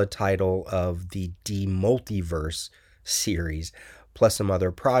umbrella title of the D-Multiverse series, plus some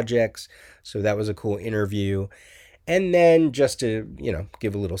other projects. So that was a cool interview. And then just to,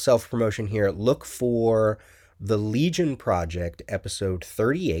 give a little self-promotion here, look for the Legion Project episode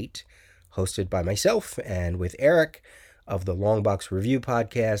 38, hosted by myself and with Eric of the Longbox Review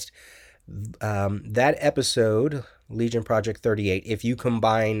podcast. That episode, Legion Project 38, if you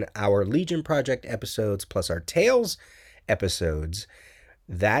combine our Legion Project episodes plus our Tales episodes,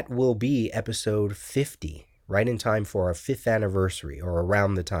 that will be episode 50, right in time for our 5th anniversary, or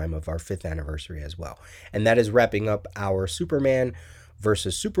around the time of our 5th anniversary as well. And that is wrapping up our Superman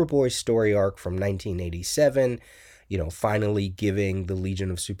versus Superboy story arc from 1987, finally giving the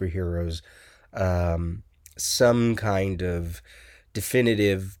Legion of Superheroes some kind of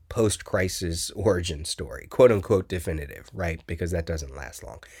definitive post-crisis origin story, quote-unquote definitive, right? Because that doesn't last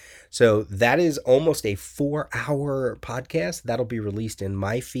long. So that is almost a 4-hour podcast. That'll be released in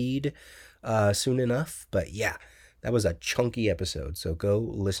my feed soon enough. But yeah, that was a chunky episode, so go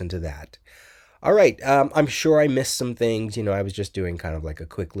listen to that. All right, I'm sure I missed some things. I was just doing kind of like a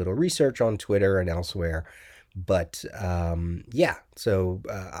quick little research on Twitter and elsewhere. But yeah, so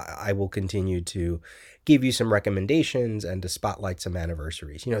I will continue to give you some recommendations and to spotlight some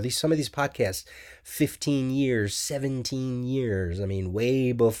anniversaries. Some of these podcasts, 15 years, 17 years,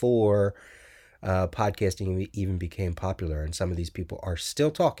 way before podcasting even became popular, and some of these people are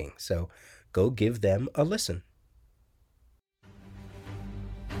still talking. So go give them a listen.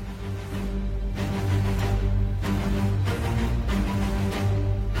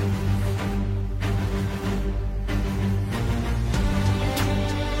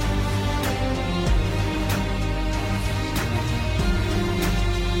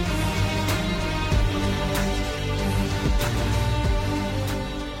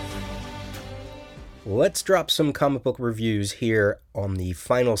 Let's drop some comic book reviews here on the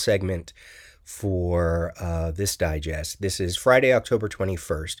final segment for this digest. This is Friday, October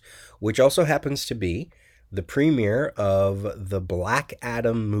 21st, which also happens to be the premiere of the Black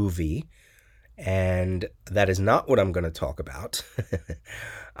Adam movie, and that is not what I'm going to talk about.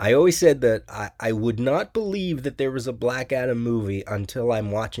 I always said that I would not believe that there was a Black Adam movie until I'm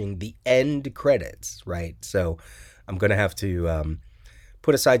watching the end credits, right? So I'm going to have to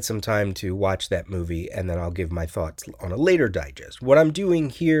put aside some time to watch that movie, and then I'll give my thoughts on a later digest. What I'm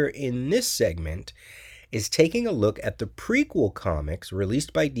doing here in this segment is taking a look at the prequel comics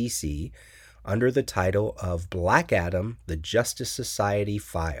released by DC under the title of Black Adam, The Justice Society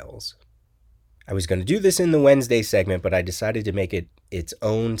Files. I was going to do this in the Wednesday segment, but I decided to make it its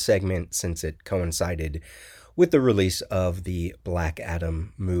own segment since it coincided with the release of the Black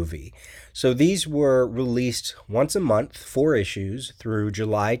Adam movie. So these were released once a month, 4 issues, through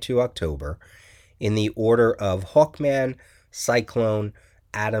July to October, in the order of Hawkman, Cyclone,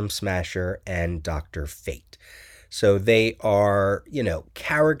 Atom Smasher, and Dr. Fate. So they are,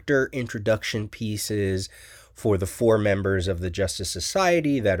 character introduction pieces for the 4 members of the Justice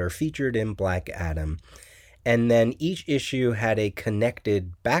Society that are featured in Black Adam. And then each issue had a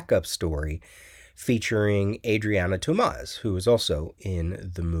connected backup story featuring Adriana Tomaz, who is also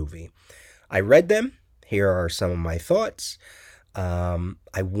in the movie. I read them. Here are some of my thoughts.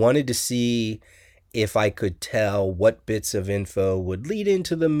 I wanted to see if I could tell what bits of info would lead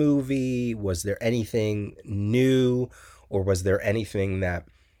into the movie. Was there anything new, or was there anything that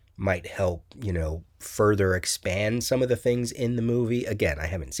might help, further expand some of the things in the movie. Again, I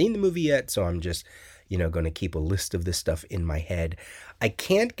haven't seen the movie yet, so I'm just, going to keep a list of this stuff in my head. I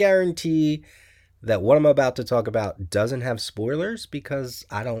can't guarantee that what I'm about to talk about doesn't have spoilers because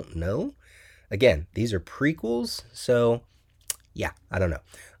I don't know. Again, these are prequels, so yeah, I don't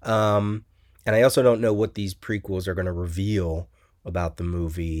know. And I also don't know what these prequels are going to reveal about the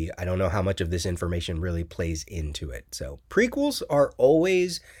movie. I don't know how much of this information really plays into it. So prequels are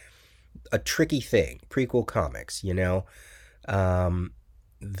always a tricky thing. Prequel comics,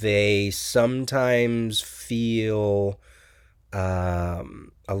 they sometimes feel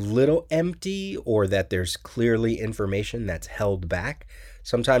a little empty, or that there's clearly information that's held back.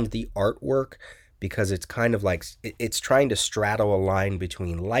 Sometimes the artwork, because it's kind of like it's trying to straddle a line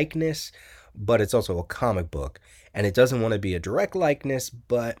between likeness, but it's also a comic book, and it doesn't want to be a direct likeness,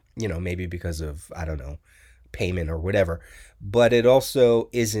 but maybe because of, I don't know, payment or whatever. But it also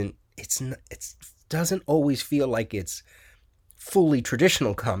isn't. It doesn't always feel like it's fully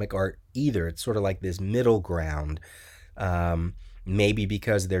traditional comic art either. It's sort of like this middle ground. Maybe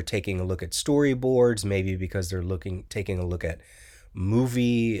because they're taking a look at storyboards, maybe because they're taking a look at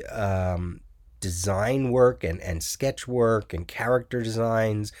movie design work and sketch work and character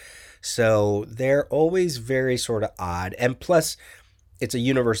designs. So they're always very sort of odd. And plus, it's a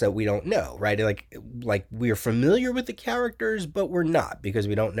universe that we don't know, right? Like we're familiar with the characters, but we're not, because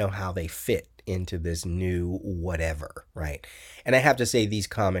we don't know how they fit into this new whatever, right? And I have to say, these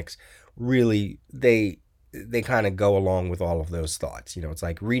comics really, they kind of go along with all of those thoughts. It's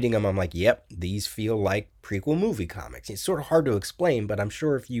like reading them, I'm like, yep, these feel like prequel movie comics. It's sort of hard to explain, but I'm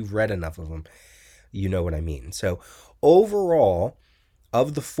sure if you've read enough of them, you know what I mean. So overall,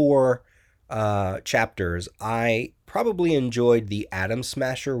 of the 4 chapters, I probably enjoyed the Atom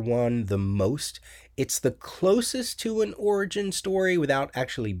Smasher one the most. It's the closest to an origin story without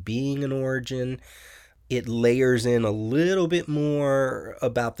actually being an origin. It layers in a little bit more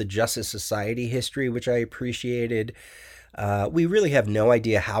about the Justice Society history, which I appreciated. We really have no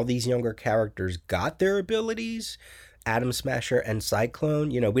idea how these younger characters got their abilities, Atom Smasher and Cyclone.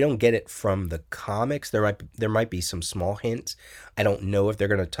 We don't get it from the comics. There might be some small hints. I don't know if they're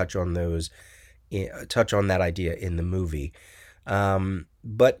going to touch on that idea in the movie.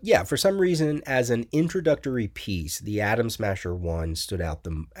 But yeah, for some reason, as an introductory piece, the Atom Smasher one stood out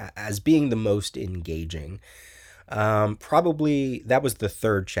as being the most engaging. Probably that was the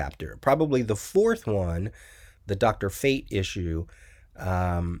 3rd chapter. Probably the 4th one, the Dr. Fate issue.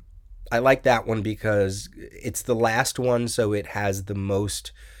 I like that one because it's the last one, so it has the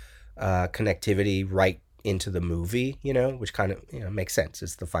most connectivity right into the movie, which kind of makes sense.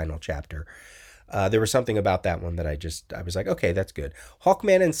 It's the final chapter. There was something about that one that I was like, okay, that's good.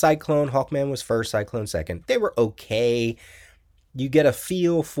 Hawkman and Cyclone. Hawkman was first, Cyclone second. They were okay. You get a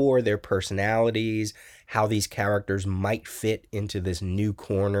feel for their personalities, how these characters might fit into this new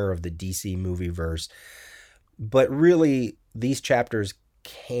corner of the DC movieverse. But really, these chapters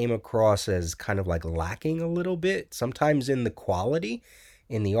came across as kind of like lacking a little bit, sometimes in the quality,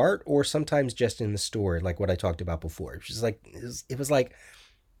 in the art, or sometimes just in the story, like what I talked about before. It was like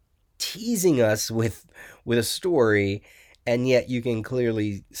teasing us with a story, and yet you can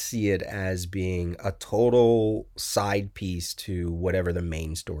clearly see it as being a total side piece to whatever the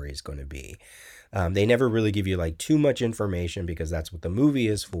main story is going to be. They never really give you like too much information because that's what the movie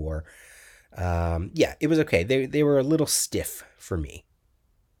is for. Yeah, it was okay. They were a little stiff for me.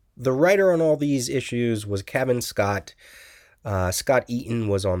 The writer on all these issues was Kevin Scott. Scott Eaton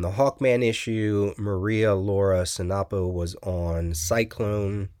was on the Hawkman issue. Maria Laura Sinapo was on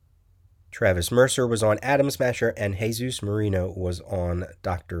Cyclone. Travis Mercer was on Atom Smasher, and Jesus Marino was on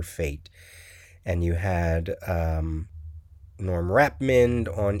Dr. Fate. And you had Norm Rapmond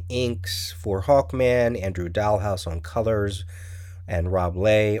on inks for Hawkman, Andrew Dalhouse on colors, and Rob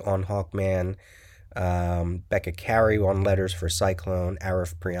Leigh on Hawkman. Becca Carey on letters for Cyclone,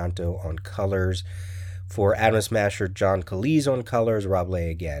 Arif Prianto on colors. For Atom Smasher, John Cleese on colors, Rob Leigh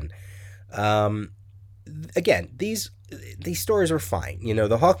again. Again, these stories are fine.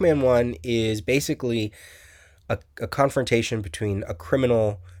 The Hawkman one is basically a confrontation between a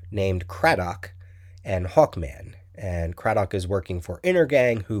criminal named Craddock and Hawkman. And Craddock is working for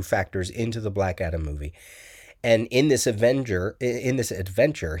Intergang, who factors into the Black Adam movie. And in this adventure,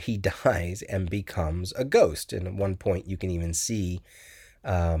 he dies and becomes a ghost. And at one point, you can even see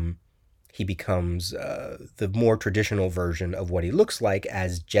he becomes the more traditional version of what he looks like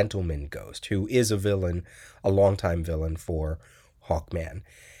as Gentleman Ghost, who is a villain, a longtime villain for Hawkman.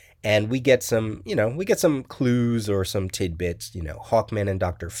 And we get some clues or some tidbits. Hawkman and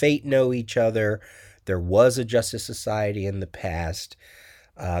Dr. Fate know each other. There was a Justice Society in the past.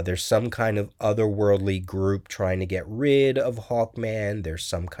 There's some kind of otherworldly group trying to get rid of Hawkman. There's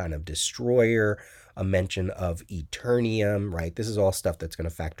some kind of destroyer, a mention of Eternium, right? This is all stuff that's going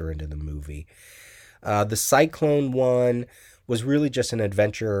to factor into the movie. The Cyclone one was really just an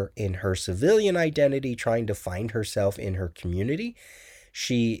adventure in her civilian identity, trying to find herself in her community.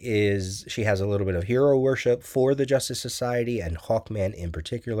 She has a little bit of hero worship for the Justice Society and Hawkman in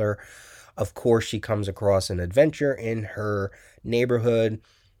particular. Of course, she comes across an adventure in her neighborhood.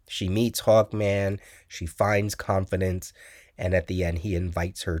 She meets Hawkman. She finds confidence. And at the end, he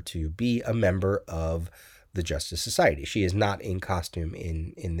invites her to be a member of the Justice Society. She is not in costume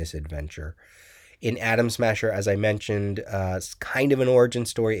in this adventure. In Atom Smasher, as I mentioned, it's kind of an origin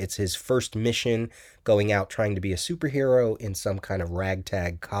story. It's his first mission, going out trying to be a superhero in some kind of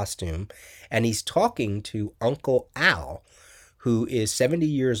ragtag costume. And he's talking to Uncle Al, who is 70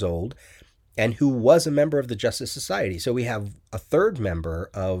 years old and who was a member of the Justice Society. So we have a third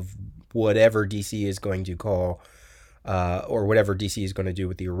member of whatever DC is going to call, or whatever DC is going to do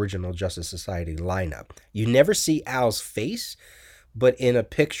with the original Justice Society lineup. You never see Al's face, but in a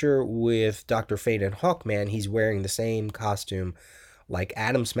picture with Dr. Fate and Hawkman, he's wearing the same costume like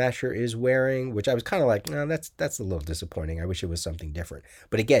Atom Smasher is wearing, which I was kind of like, no, that's a little disappointing. I wish it was something different.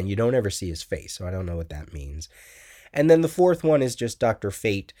 But again, you don't ever see his face, so I don't know what that means. And then the fourth one is just Dr.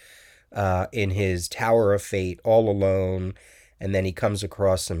 Fate in his Tower of Fate, all alone. And then he comes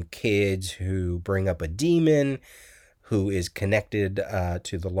across some kids who bring up a demon who is connected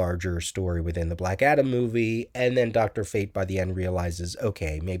to the larger story within the Black Adam movie. And then Dr. Fate by the end realizes,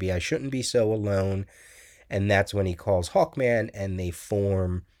 okay, maybe I shouldn't be so alone. And that's when he calls Hawkman and they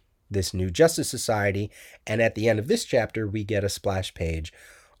form this new Justice Society. And at the end of this chapter, we get a splash page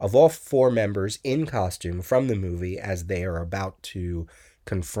of all four members in costume from the movie as they are about to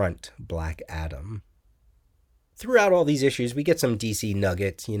confront Black Adam. Throughout all these issues, we get some DC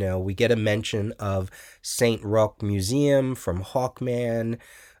nuggets. We get a mention of St. Roch Museum from Hawkman,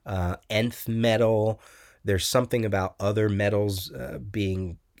 Nth Metal. There's something about other metals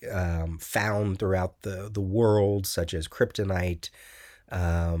being found throughout the world, such as kryptonite.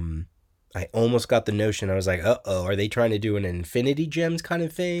 I almost got the notion, I was like, uh-oh, are they trying to do an Infinity Gems kind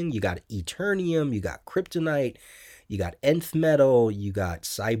of thing? You got Eternium, you got kryptonite, you got Nth Metal, you got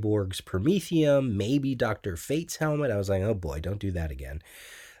Cyborg's Promethium, maybe Dr. Fate's helmet. I was like, oh boy, don't do that again.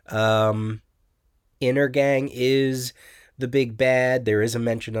 Inner Gang is the big bad. There is a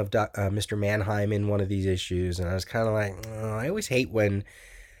mention of Mr. Mannheim in one of these issues, and I was kind of like, oh, I always hate when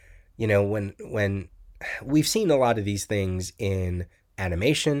we've seen a lot of these things in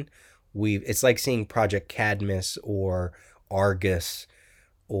animation. It's like seeing Project Cadmus or Argus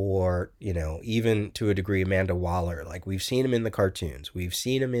or, even to a degree, Amanda Waller. Like, we've seen them in the cartoons. We've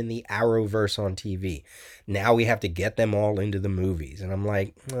seen them in the Arrowverse on TV. Now we have to get them all into the movies. And I'm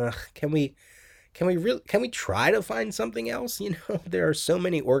like, can we try to find something else? There are so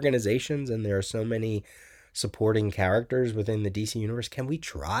many organizations and there are so many supporting characters within the DC universe. Can we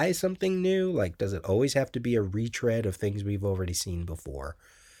try something new? Like, does it always have to be a retread of things we've already seen before?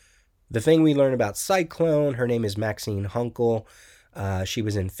 The thing we learn about Cyclone, her name is Maxine Hunkel. She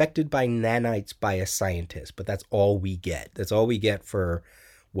was infected by nanites by a scientist, but that's all we get. That's all we get for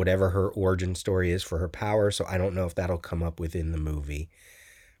whatever her origin story is for her power, so I don't know if that'll come up within the movie.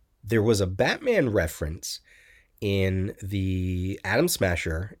 There was a Batman reference in the Atom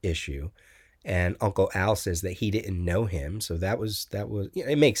Smasher issue, and Uncle Al says that he didn't know him, so that was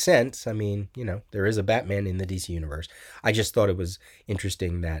it makes sense. I mean, there is a Batman in the DC universe. I just thought it was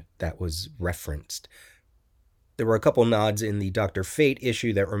interesting that was referenced. There were a couple nods in the Dr. Fate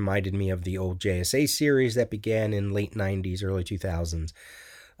issue that reminded me of the old JSA series that began in late 90s, early 2000s.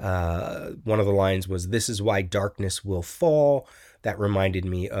 One of the lines was, "This is why darkness will fall." That reminded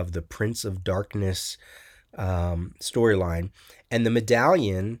me of the Prince of Darkness storyline. And the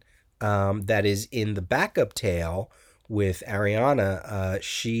medallion that is in the backup tale with Ariana,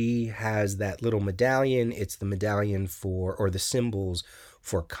 she has that little medallion. It's the medallion or the symbols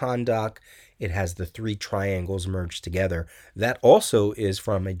for Kahndaq. It has the three triangles merged together. That also is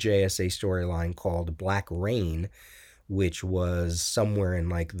from a JSA storyline called Black Rain, which was somewhere in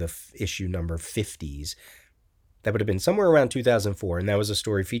like the issue number 50s. That would have been somewhere around 2004, and that was a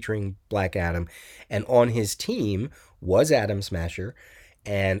story featuring Black Adam. And on his team was Atom Smasher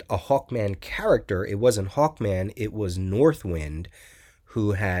and a Hawkman character. It wasn't Hawkman, it was Northwind,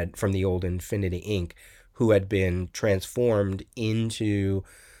 who had, from the old Infinity Inc., who had been transformed into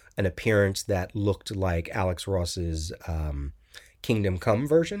an appearance that looked like Alex Ross's Kingdom Come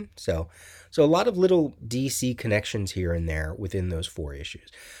version. So a lot of little DC connections here and there within those 4 issues.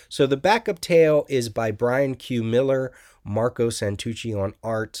 So the backup tale is by Brian Q. Miller, Marco Santucci on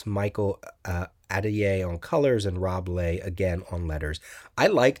art, Michael Adier on colors, and Rob Lay again on letters. I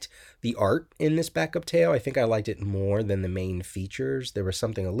liked the art in this backup tale. I think I liked it more than the main features. There was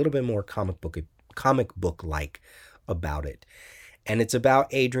something a little bit more comic book like about it. And it's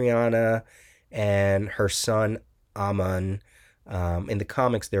about Adriana and her son Aman. In the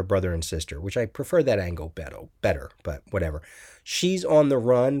comics, they're brother and sister, which I prefer that angle better, but whatever. She's on the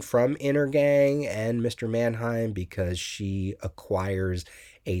run from Intergang and Mr. Mannheim because she acquires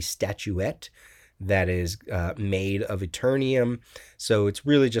a statuette that is made of Eternium. So it's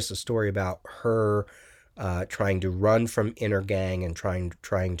really just a story about her trying to run from Intergang and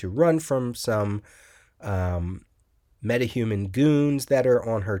trying to run from some metahuman goons that are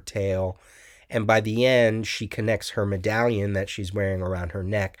on her tail. And by the end, she connects her medallion that she's wearing around her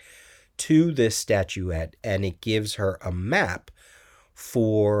neck to this statuette, and it gives her a map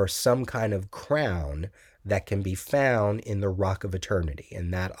for some kind of crown that can be found in the Rock of Eternity.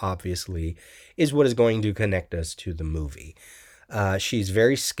 And that obviously is what is going to connect us to the movie. She's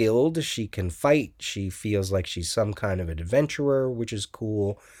very skilled. She can fight. She feels like she's some kind of an adventurer, which is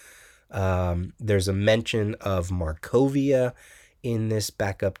cool. There's a mention of Markovia in this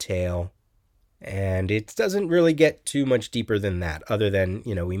backup tale. And it doesn't really get too much deeper than that, other than,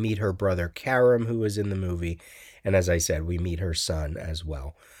 we meet her brother Karam, who is in the movie. And as I said, we meet her son as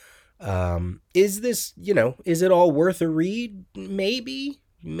well. Is this, is it all worth a read?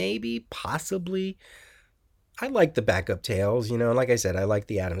 Maybe, possibly. I like the backup tales, like I said, I like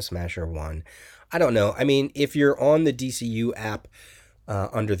the Atom Smasher one. I don't know. I mean, if you're on the DCU app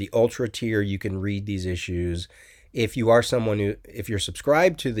under the Ultra tier, you can read these issues. If you are if you're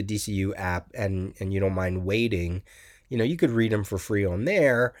subscribed to the DCU app and you don't mind waiting, you could read them for free on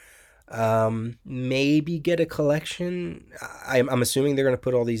there. Maybe get a collection. I'm assuming they're going to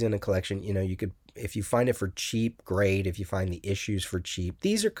put all these in a collection. You could, if you find it for cheap, great. If you find the issues for cheap,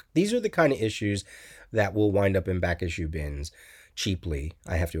 these are the kind of issues that will wind up in back issue bins cheaply,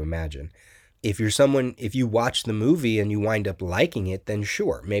 I have to imagine. If you watch the movie and you wind up liking it, then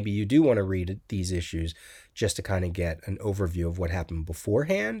sure, maybe you do want to read these issues just to kind of get an overview of what happened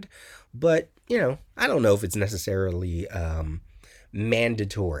beforehand. But, I don't know if it's necessarily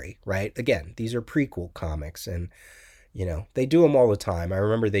mandatory, right? Again, these are prequel comics and, they do them all the time. I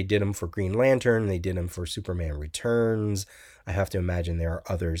remember they did them for Green Lantern. They did them for Superman Returns. I have to imagine there are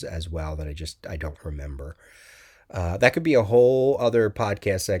others as well that I don't remember. That could be a whole other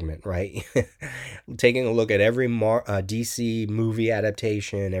podcast segment, right? Taking a look at every DC movie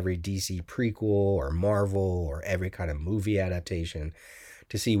adaptation, every DC prequel or Marvel or every kind of movie adaptation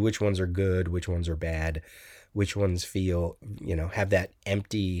to see which ones are good, which ones are bad, which ones feel, have that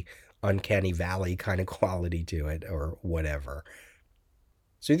empty, uncanny valley kind of quality to it or whatever.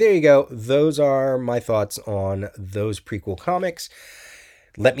 So there you go. Those are my thoughts on those prequel comics.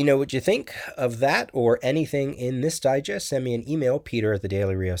 Let me know what you think of that or anything in this digest. Send me an email,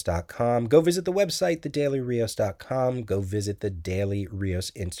 peter@thedailyrios.com. Go visit the website, thedailyrios.com. Go visit the Daily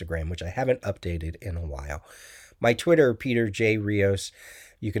Rios Instagram, which I haven't updated in a while. My Twitter, Peter J. Rios.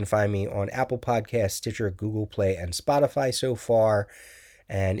 You can find me on Apple Podcasts, Stitcher, Google Play, and Spotify so far.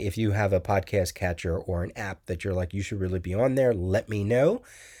 And if you have a podcast catcher or an app that you're like, you should really be on there, let me know.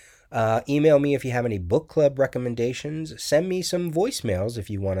 Email me if you have any book club recommendations. Send me some voicemails if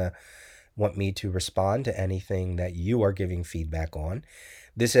you want me to respond to anything that you are giving feedback on.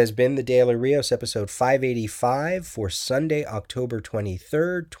 This has been the Daily Rios, episode 585 for Sunday, October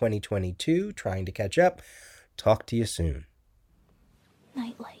 23rd, 2022. Trying to catch up. Talk to you soon.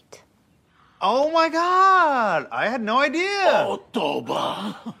 Nightlight. Oh my God! I had no idea.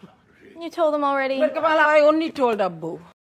 You told them already? I only told Abu.